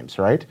Mario games,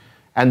 right?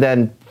 And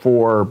then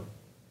for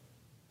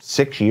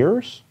 6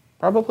 years,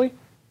 probably,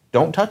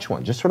 don't touch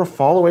one. Just sort of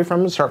fall away from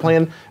them. Start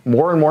playing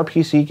more and more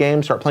PC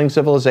games. Start playing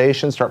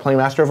Civilization. Start playing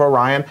Master of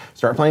Orion.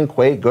 Start playing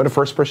Quake. Go to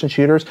first-person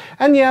shooters.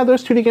 And yeah,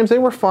 those 2D games, they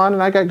were fun,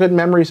 and I got good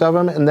memories of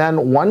them. And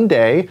then one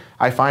day,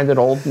 I find an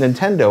old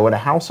Nintendo at a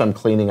house I'm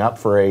cleaning up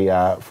for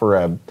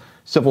a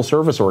civil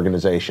service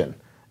organization,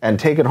 and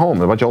take it home,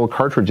 a bunch of old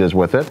cartridges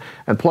with it,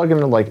 and plug it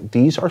in. Like,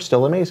 these are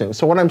still amazing.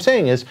 So what I'm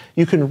saying is,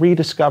 you can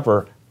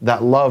rediscover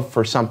that love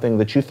for something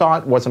that you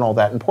thought wasn't all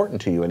that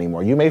important to you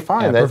anymore. You may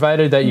find that...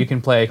 provided that you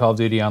can play Call of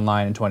Duty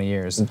online in 20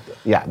 years.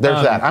 Yeah,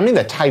 there's that. I mean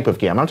the type of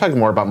game. I'm talking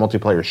more about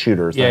multiplayer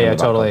shooters. Yeah,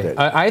 totally.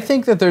 I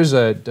think that there's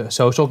a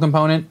social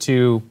component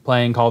to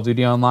playing Call of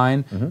Duty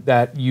online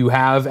that you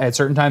have at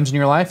certain times in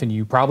your life, and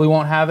you probably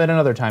won't have at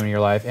another time in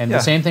your life. And the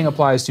same thing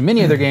applies to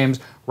many other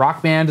games.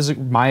 Rock Band is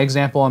my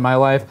example in my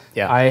life.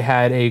 Yeah. I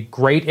had a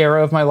great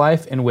era of my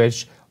life in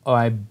which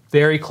my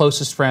very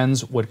closest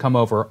friends would come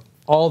over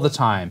all the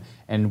time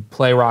and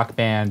play Rock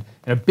Band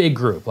in a big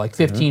group, like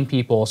 15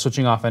 people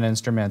switching off on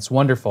instruments.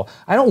 Wonderful.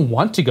 I don't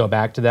want to go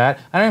back to that.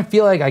 I don't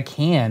feel like I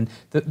can.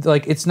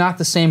 It's not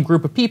the same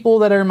group of people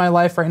that are in my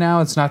life right now.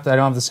 It's not that I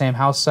don't have the same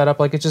house set up.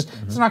 Like, it's just,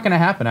 it's not going to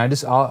happen. I'll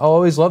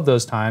always love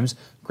those times.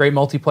 Great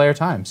multiplayer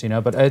times,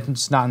 but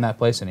it's not in that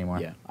place anymore.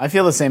 Yeah, I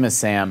feel the same as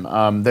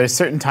Sam. There's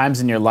certain times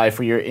in your life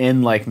where you're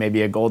in like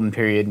maybe a golden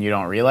period and you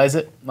don't realize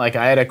it. Like,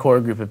 I had a core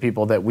group of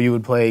people that we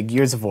would play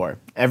Gears of War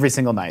every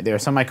single night. They were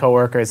some of my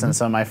coworkers and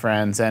some of my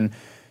friends, and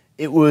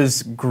it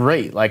was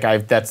great. Like,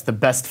 that's the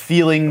best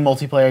feeling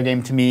multiplayer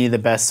game to me, the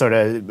best sort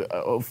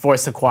of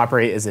force to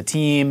cooperate as a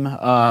team.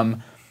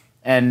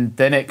 And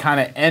then it kind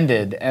of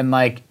ended, and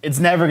like, it's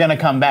never gonna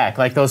come back.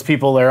 Like, those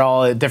people are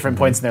all at different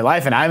points in their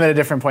life, and I'm at a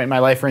different point in my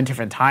life. We're in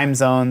different time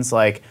zones.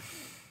 Like,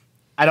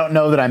 I don't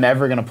know that I'm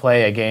ever gonna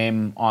play a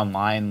game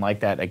online like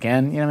that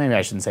again. Maybe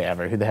I shouldn't say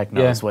ever. Who the heck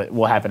knows what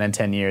will happen in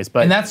 10 years?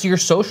 But and that's your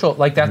social,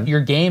 like that.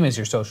 Your game is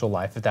your social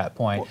life at that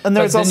point. And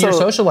there's then also your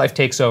social life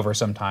takes over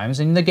sometimes,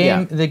 and the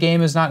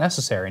game is not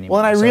necessary anymore.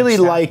 Well, and I really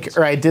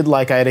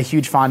I had a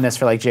huge fondness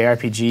for like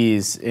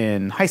JRPGs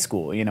in high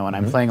school. And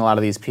I'm playing a lot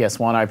of these PS1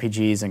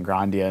 RPGs and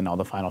Grandia and all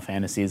the Final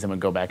Fantasies, and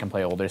would go back and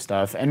play older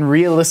stuff. And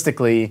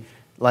realistically,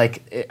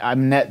 like,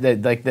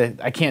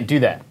 I can't do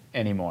that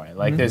anymore.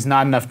 Like, there's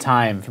not enough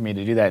time for me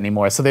to do that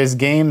anymore. So there's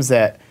games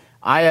that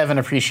I have an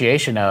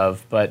appreciation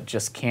of, but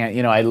just can't.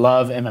 I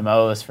love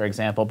MMOs, for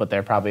example, but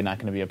they're probably not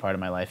going to be a part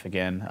of my life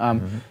again. I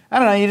don't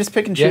know. You just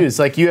pick and choose.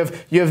 Like, you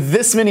have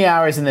this many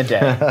hours in the day,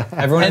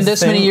 and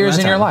this many years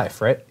in your life,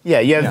 right?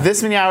 Yeah, you have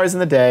this many hours in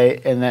the day,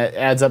 and that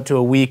adds up to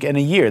a week and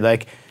a year.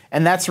 Like,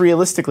 and that's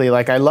realistically,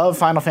 like, I love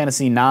Final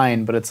Fantasy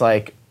IX, but it's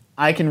like,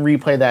 I can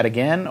replay that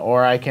again,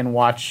 or I can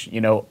watch,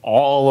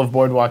 all of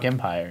Boardwalk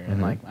Empire,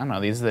 and like, I don't know.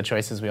 These are the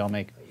choices we all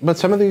make. But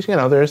some of these,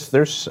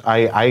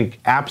 I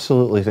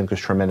absolutely think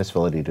there's tremendous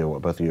validity to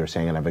what both of you are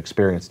saying, and I've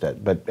experienced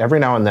it. But every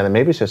now and then, and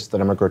maybe it's just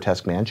that I'm a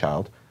grotesque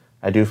man-child,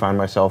 I do find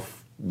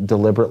myself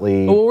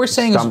deliberately. But what we're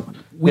saying is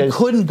we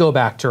couldn't go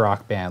back to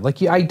Rock Band.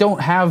 Like, I don't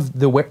have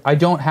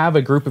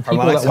a group of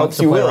people that wants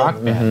to play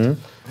Rock Band.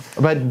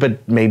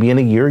 But maybe in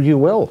a year you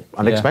will,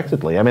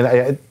 unexpectedly. I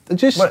mean,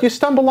 you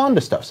stumble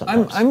onto stuff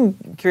sometimes. I'm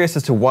curious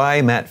as to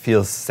why Matt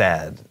feels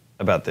sad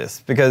about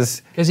this,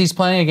 because he's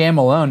playing a game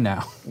alone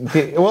now.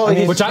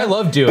 Which I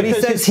love doing. But he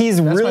says that's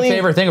my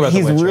favorite thing about The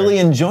Witcher. He's really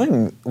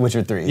enjoying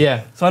Witcher 3.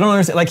 Yeah. So I don't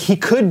understand. Like, he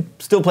could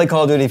still play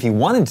Call of Duty if he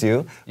wanted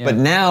to, but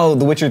now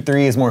The Witcher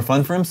 3 is more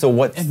fun for him. So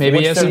maybe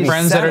he has some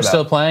friends that are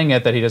still playing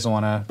it that he doesn't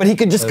want to. But he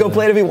could just go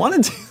play it if he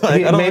wanted to.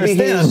 Like, I don't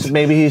understand.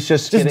 Maybe he's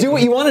just do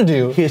what you want to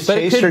do. His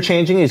tastes are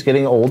changing. He's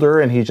getting older,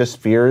 and he just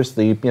fears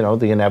the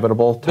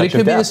inevitable touch of death. But it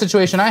could be the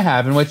situation I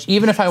have, in which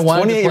even if I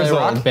wanted to play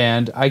Rock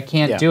Band, I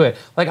can't do it.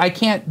 Like, I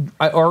can't.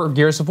 Or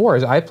Gears of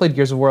War. I played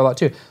Gears of War a lot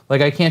too. Like,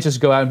 I can't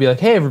just go out and be like,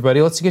 hey,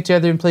 everybody, let's get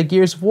together and play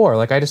Gears of War.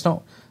 Like, I just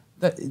don't.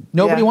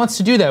 Nobody wants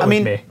to do that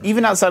with me.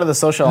 Even outside of the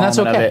social element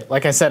of it,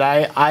 like I said,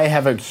 I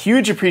have a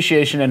huge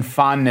appreciation and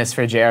fondness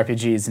for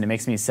JRPGs, and it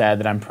makes me sad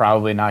that I'm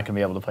probably not going to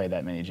be able to play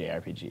that many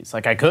JRPGs.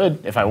 Like, I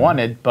could if I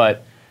wanted,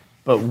 but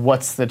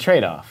what's the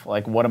trade-off?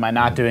 Like, what am I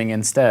not doing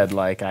instead?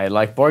 Like, I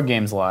like board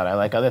games a lot. I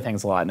like other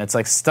things a lot. And it's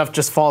like stuff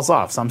just falls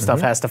off. Some stuff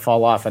has to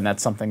fall off, and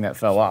that's something that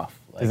fell off.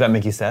 Does that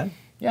make you sad?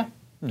 Yeah,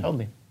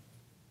 totally.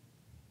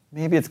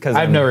 Maybe it's because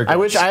I have no regrets. I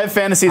wish I have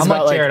fantasies I'm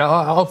about like Jared.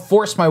 I'll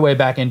force my way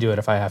back into it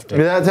if I have to.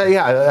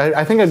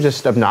 I think I'm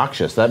just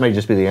obnoxious. That may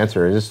just be the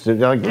answer. It's just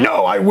like,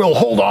 no, I will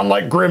hold on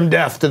like grim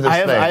death to this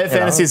thing. I have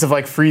fantasies of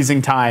like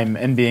freezing time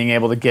and being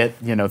able to get,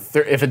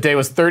 if a day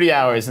was 30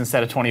 hours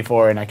instead of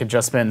 24 and I could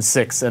just spend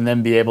 6 and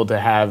then be able to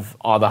have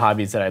all the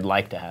hobbies that I'd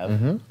like to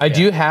have. I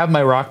do have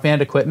my Rock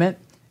Band equipment,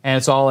 and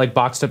it's all like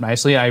boxed up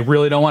nicely. I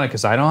really don't want it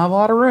because I don't have a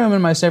lot of room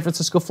in my San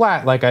Francisco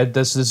flat. Like,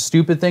 this is a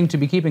stupid thing to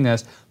be keeping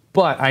this.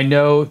 But I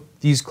know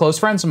these close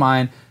friends of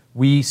mine,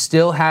 we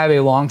still have a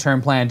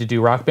long-term plan to do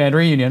Rock Band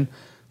reunion.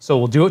 So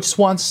we'll do it just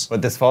once.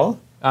 But this fall?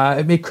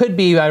 It could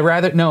be,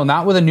 no,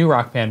 not with a new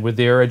Rock Band, with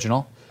the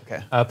original.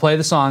 Okay. Play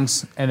the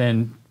songs and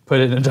then put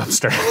it in a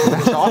dumpster.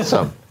 That's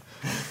awesome.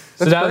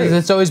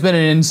 It's always been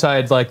an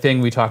inside thing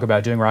we talk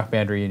about, doing Rock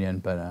Band reunion.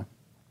 But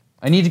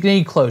I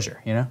need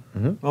closure,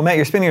 Mm-hmm. Well, Matt,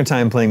 you're spending your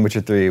time playing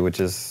Witcher 3, which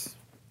is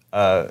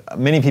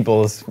many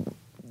people's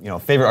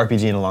favorite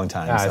RPG in a long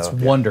time. It's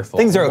wonderful.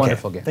 Things are okay.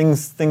 Wonderful game.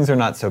 Things are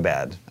not so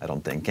bad, I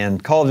don't think.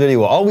 And Call of Duty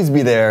will always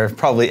be there,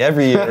 probably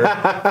every year,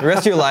 the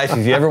rest of your life,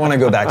 if you ever want to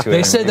go back to it.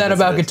 They said that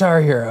about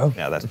Guitar Hero.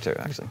 Yeah, that's true,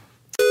 actually.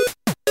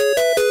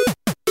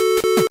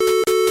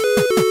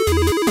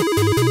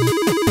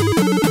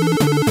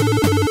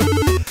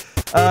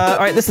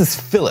 All right, this is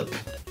Philip.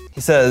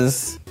 He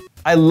says,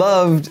 I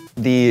loved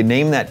the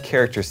Name That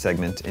Character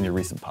segment in your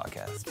recent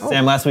podcast.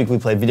 Sam, last week we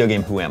played video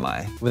game Who Am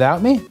I?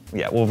 Without me?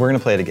 Yeah, well, we're going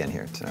to play it again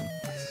here tonight.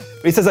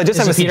 But he says, I just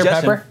have a Peter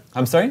suggestion. Pepper?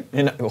 I'm sorry?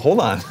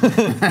 Hold on.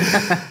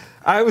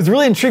 I was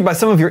really intrigued by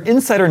some of your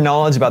insider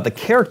knowledge about the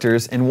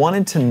characters and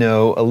wanted to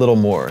know a little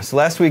more. So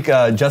last week,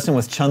 Justin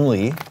was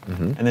Chun-Li,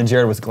 and then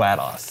Jared was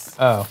GLaDOS.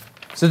 Oh.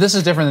 So this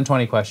is different than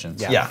 20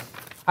 questions. Yeah.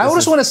 I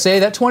just want to say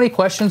that 20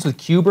 questions with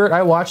Qbert,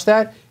 I watched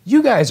that.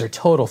 You guys are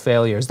total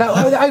failures.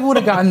 I would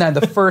have gotten that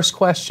the first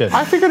question.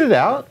 I figured it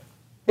out.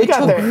 It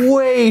took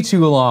way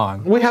too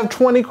long. We have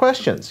 20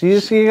 questions. You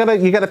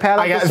gotta pad out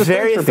I the got suspense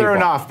very for thrown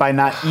people. off by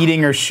not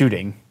eating or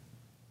shooting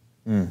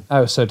I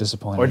was so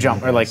disappointed. or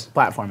jump or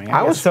platforming.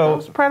 I was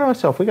proud of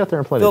myself. We got there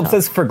in plenty of Philip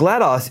time. says, for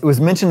GLaDOS, it was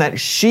mentioned that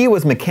she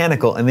was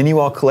mechanical, and then you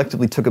all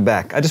collectively took it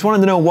back. I just wanted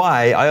to know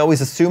why. I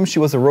always assumed she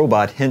was a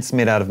robot, hence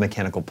made out of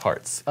mechanical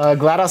parts.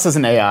 GLaDOS is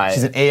an AI.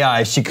 She's an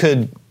AI. She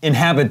could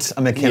inhabit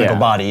a mechanical Yeah.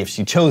 body if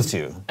she chose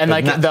to. And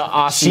but not- the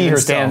OS she even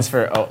herself. stands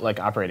for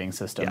operating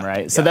system, Yeah,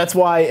 right? So yeah. that's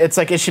why it's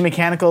is she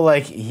mechanical?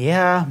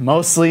 Yeah,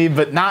 mostly,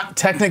 but not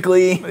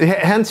technically.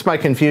 Hence my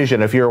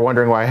confusion. If you were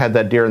wondering why I had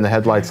that deer in the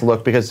headlights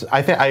look, because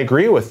I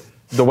agree with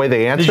the way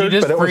they answered,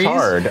 just but it was freeze?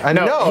 hard. I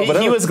know,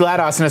 but he was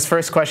GLaDOS, and his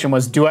first question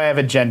was, "Do I have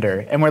a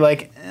gender?" And we're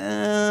like,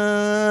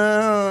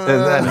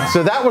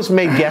 so that was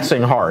made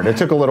guessing hard. It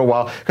took a little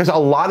while because a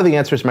lot of the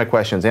answers to my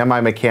questions: Am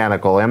I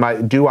mechanical?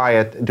 Do I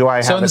have?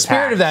 So in the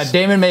spirit of that,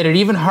 Damon made it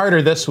even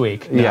harder this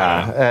week.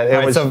 Yeah,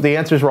 the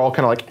answers were all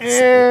kind of like,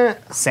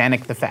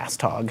 Sanic the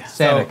Fast Hog.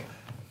 Sanic.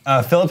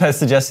 Philip has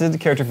suggested a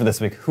character for this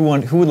week. Who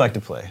would like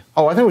to play?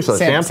 Oh, I think we should let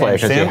Sam play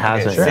because he Sam,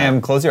 hasn't. okay,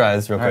 Sam, close your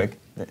eyes real quick.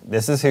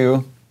 This is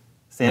who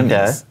Sam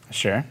is.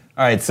 Sure.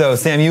 All right, so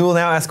Sam, you will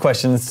now ask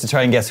questions to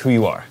try and guess who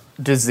you are.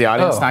 Does the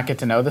audience not get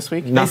to know this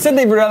week? They said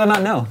they'd rather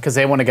not know. Because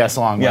they want to guess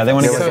along. Yeah, with they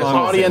want to us. guess So along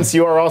with audience,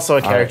 you are also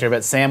a character,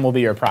 but Sam will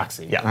be your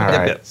proxy. Yeah. All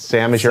right, Yep.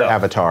 Sam is your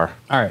avatar.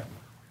 All right.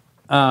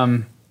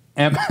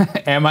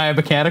 Am I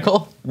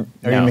mechanical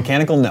Are you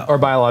mechanical? No. or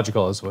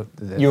biological? Is what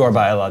You are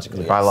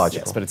biologically.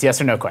 Biological. Yes, but it's yes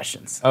or no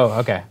questions. Oh,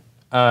 okay.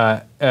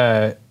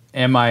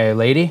 Am I a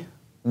lady?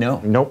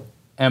 No. Nope.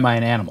 Am I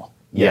an animal?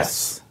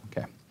 Yes.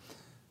 Okay.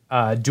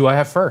 Do I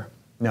have fur?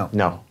 No.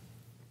 No.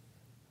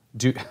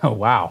 Oh,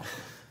 wow.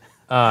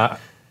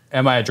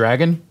 Am I a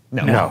dragon?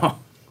 No. No.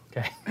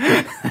 Okay.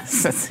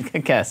 That's a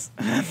good guess.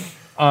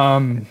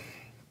 You're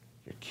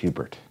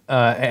Qbert.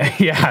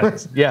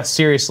 Yeah,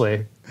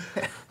 seriously.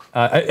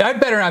 I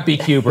better not be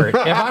Qbert. If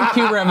I'm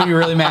Qbert, I'm going to be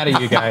really mad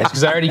at you guys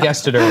because I already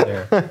guessed it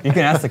earlier. You can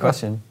ask the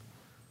question.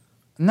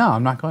 No,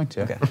 I'm not going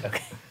to. Okay.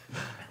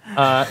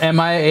 Am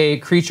I a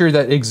creature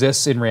that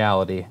exists in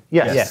reality?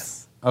 Yes.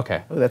 Yes.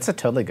 Okay. Oh, that's a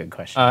totally good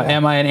question.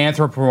 Am I an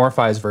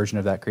anthropomorphized version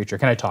of that creature?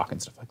 Can I talk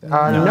and stuff like that?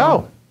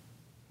 No.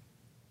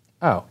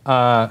 Oh,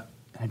 I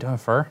don't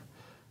have fur.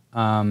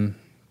 Man.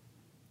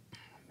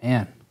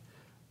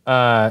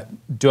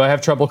 Do I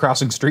have trouble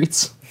crossing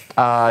streets?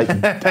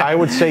 I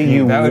would say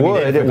you That would be would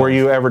difficult. were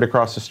you ever to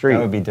cross the street.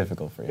 That would be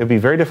difficult for you. It'd be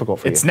very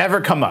difficult for it's you.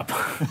 never come up.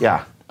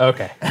 Yeah.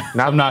 Okay.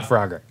 I'm not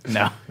Frogger.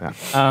 No.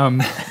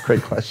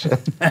 Great question.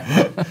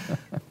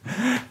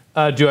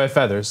 Do I have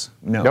feathers?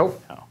 No.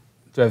 Nope.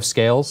 Do I have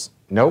scales?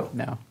 Nope.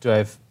 No. Do I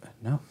have...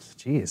 No?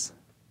 Jeez.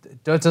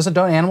 Don't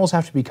animals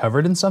have to be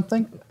covered in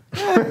something? Do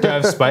I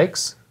have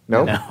spikes?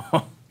 Nope.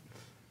 No.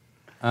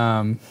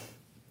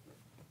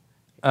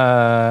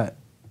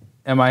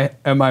 Am I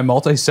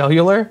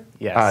multicellular?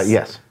 Yes.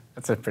 Yes.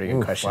 That's a pretty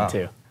good question, wow.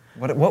 too.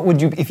 What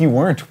would you, if you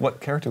weren't,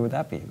 what character would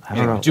that be? I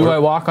don't know. Do I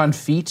walk on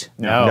feet?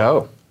 No.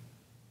 No.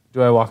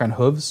 Do I walk on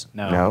hooves?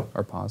 No. No.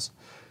 Or paws?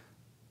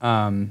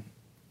 What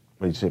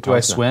did you say? Do I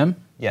swim?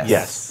 Yes.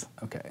 Yes.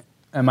 Okay.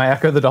 Am I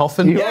Echo the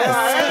Dolphin?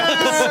 Yes.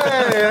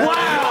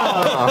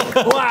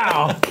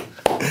 Wow.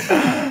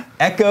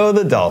 Echo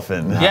the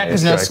dolphin. Yeah,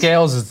 because no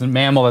scales is the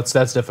mammal.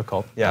 That's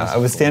difficult. Yeah, I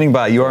was standing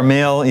by. You are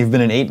male. You've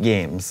been in 8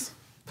 games.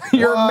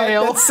 You're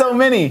male. That's so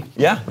many.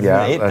 Yeah,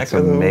 Yeah, 8 that's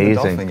Echo the amazing.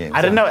 Dolphin games.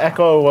 I didn't know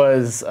Echo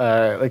was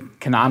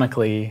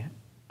canonically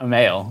a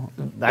male.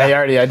 I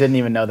didn't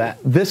even know that.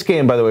 This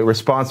game, by the way,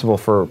 responsible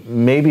for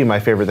maybe my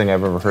favorite thing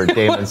I've ever heard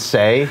Damon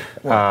say.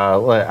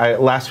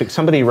 Last week,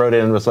 somebody wrote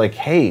in and was like,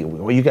 hey,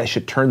 well, you guys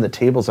should turn the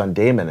tables on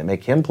Damon and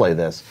make him play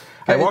this.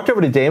 I walked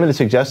over to Damon and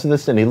suggested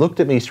this, and he looked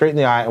at me straight in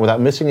the eye, and without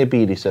missing a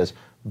beat, he says,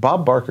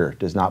 Bob Barker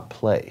does not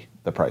play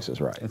The Price is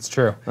Right. It's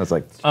true. I was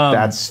like,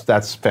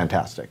 that's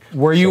fantastic.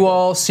 Were you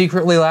all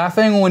secretly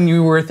laughing when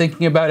you were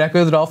thinking about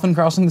Echo the Dolphin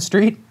crossing the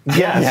street?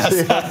 Yes.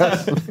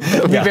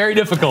 It would be very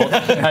difficult,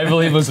 I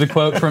believe was the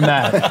quote from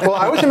that. Well,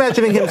 I was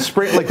imagining him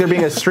like there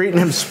being a street and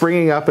him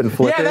springing up and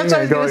flipping Yeah, that's what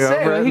I and was going going to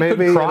say. over it. He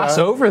Maybe could cross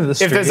over the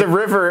street. If there's a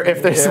river,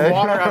 if there's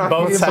water on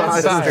both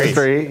sides of the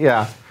street.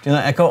 Yeah. Do you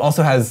know Echo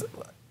also has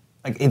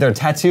like either a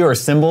tattoo or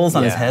symbols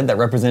on his Yeah. head that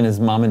represent his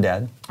mom and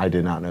dad? I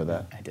did not know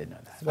that. I did know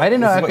that. I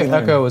didn't know This is what you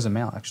learn. Echo was a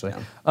male, actually.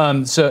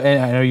 So,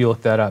 and I know you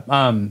looked that up.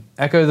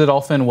 Echo the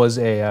Dolphin was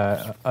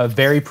a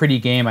very pretty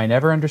game I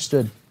never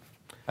understood.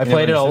 I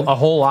played it a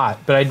whole lot,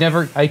 but I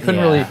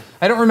couldn't really.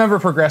 I don't remember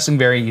progressing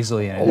very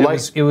easily in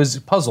it. It was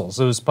puzzles.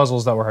 It was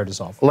puzzles that were hard to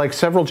solve. Like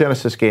several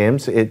Genesis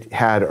games, it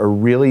had a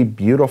really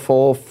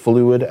beautiful,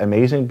 fluid,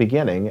 amazing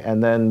beginning,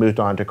 and then moved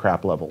on to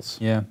crap levels.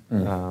 Yeah.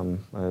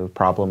 A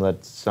problem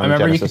that some I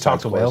remember Genesis you could talk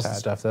to side whales scrollers and had.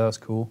 stuff. That was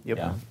cool. Yep.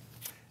 Yeah.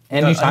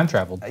 And you time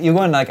traveled. You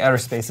go in like outer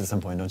space at some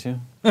point, don't you?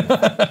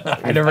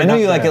 I never I know got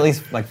you like that. at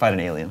least like fight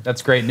an alien.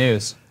 That's great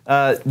news.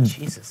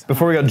 Jesus.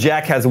 Before we go,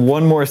 Jack has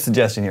one more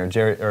suggestion here.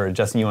 Jared or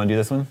Justin, you want to do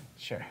this one?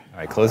 Sure. All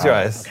right, close your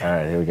eyes. All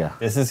right, here we go.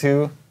 This is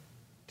who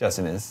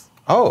Justin is.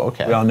 Oh,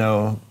 okay. We all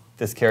know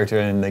this character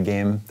in the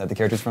game that the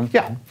character's from?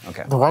 Yeah.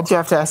 Okay. Well, why'd you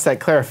have to ask that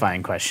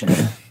clarifying question?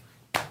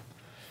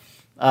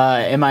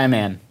 Am I a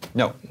man?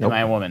 No. Am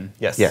I a woman?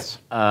 Yes. Yes.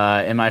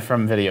 Am I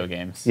from video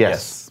games?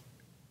 Yes.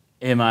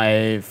 Am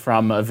I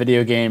from a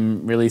video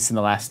game released in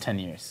the last 10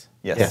 years?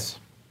 Yes. Yes.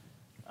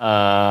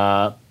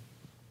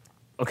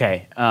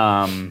 Okay.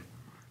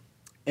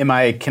 Am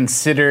I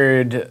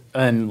considered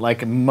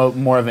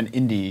more of an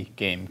indie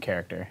game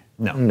character?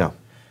 No. No.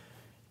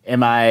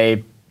 Am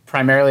I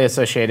primarily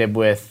associated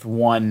with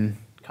one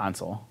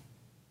console?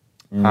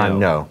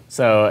 No.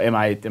 So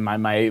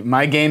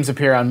my games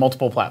appear on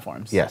multiple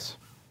platforms? Yes.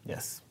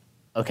 Yes.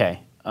 Okay.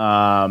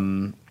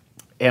 Am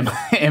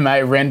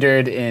I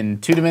rendered in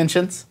 2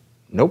 dimensions?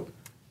 Nope.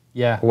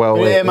 Yeah. Well,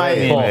 Am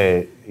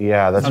I-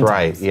 yeah, that's Sometimes.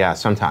 right. Yeah,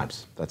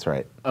 sometimes. That's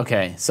right.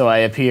 Okay, so I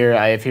appear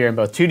in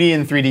both 2D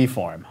and 3D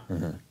form.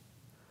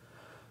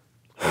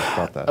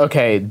 About that.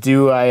 Okay,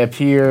 do I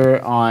appear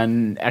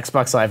on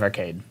Xbox Live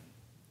Arcade?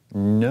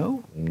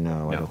 No.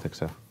 No, I don't think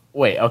so.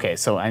 Wait, okay,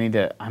 so I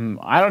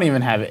don't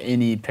even have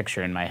any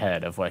picture in my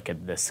head of what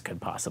this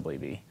could possibly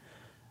be.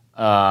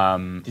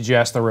 Did you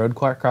ask the road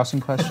crossing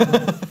question?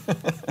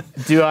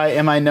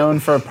 Am I known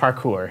for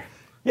parkour?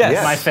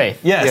 Yes. My faith.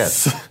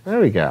 Yes. There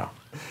we go.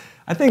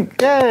 I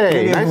think Yay,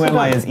 Video Game Who nicely Am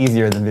I done. is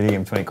easier than Video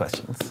Game 20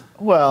 Questions.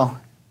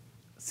 Well,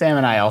 Sam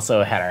and I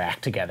also had our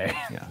act together.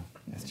 Yeah,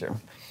 that's true.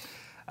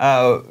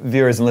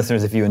 Viewers and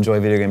listeners, if you enjoy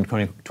Video Game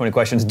 20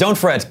 Questions, don't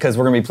fret, because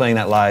we're going to be playing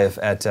that live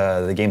at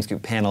the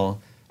GameScoop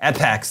panel at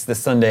PAX this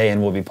Sunday,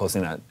 and we'll be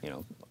posting that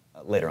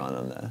later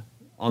on the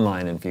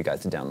online and for you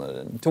guys to download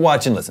and to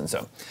watch and listen.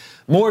 So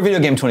more Video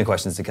Game 20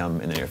 Questions to come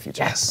in the near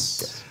future.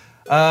 Yes.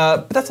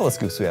 But that's all the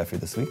scoops we have for you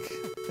this week.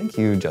 Thank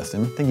you,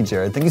 Justin. Thank you,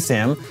 Jared. Thank you,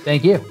 Sam.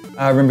 Thank you.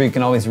 Remember, you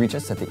can always reach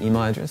us at the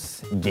email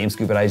address,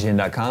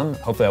 gamescoop@ign.com.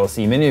 Hopefully I will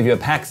see many of you at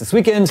PAX this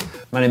weekend.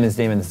 My name is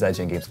Damon. This is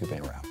IGN GameScoop,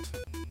 and we're out.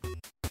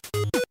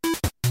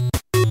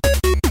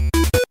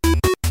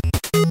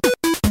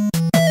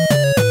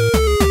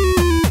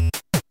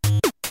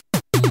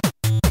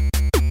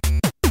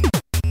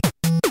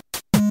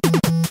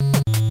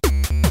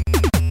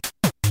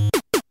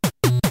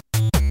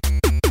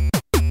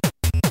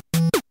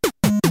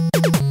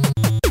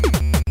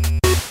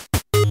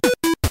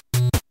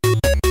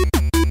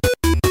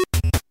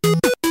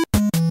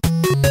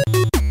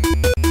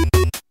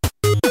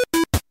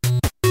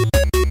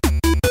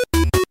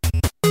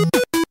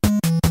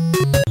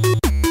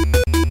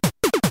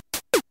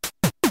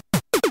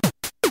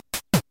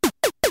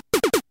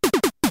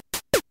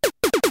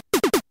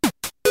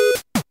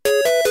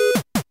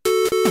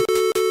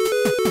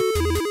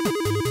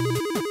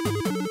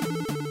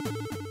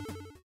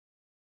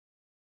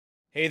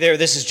 Hey there,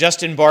 this is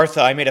Justin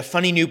Bartha. I made a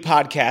funny new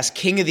podcast,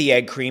 King of the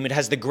Egg Cream. It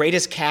has the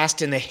greatest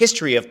cast in the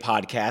history of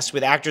podcasts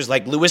with actors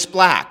like Louis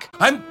Black,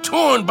 I'm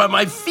torn by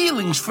my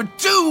feelings for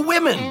 2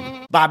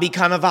 women. Bobby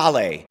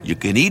Cannavale, You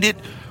can eat it,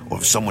 or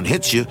if someone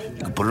hits you,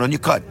 you can put it on your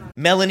cut.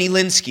 Melanie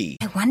Linsky,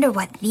 I wonder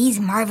what these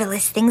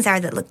marvelous things are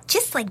that look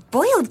just like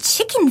boiled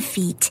chicken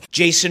feet.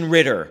 Jason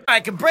Ritter. I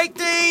can break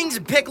things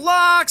and pick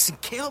locks and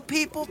kill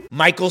people.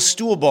 Michael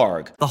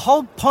Stuhlbarg. The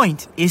whole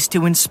point is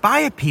to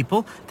inspire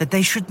people that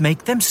they should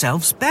make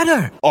themselves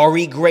better.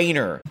 Ari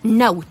Grainer.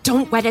 No,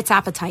 don't whet its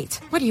appetite.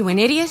 What are you, an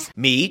idiot?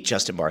 Me,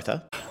 Justin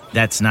Bartha.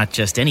 That's not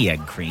just any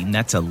egg cream,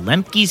 that's a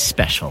Lemke's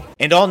special.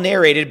 And all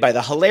narrated by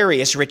the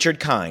hilarious Richard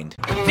Kind.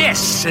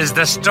 This is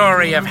the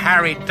story of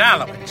Harry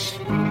Dalowitz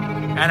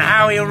and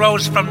how he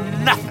rose from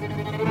nothing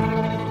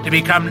to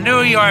become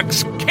New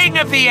York's King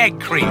of the Egg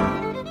Cream.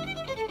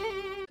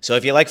 So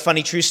if you like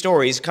funny true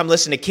stories, come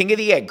listen to King of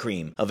the Egg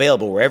Cream,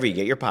 available wherever you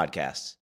get your podcasts.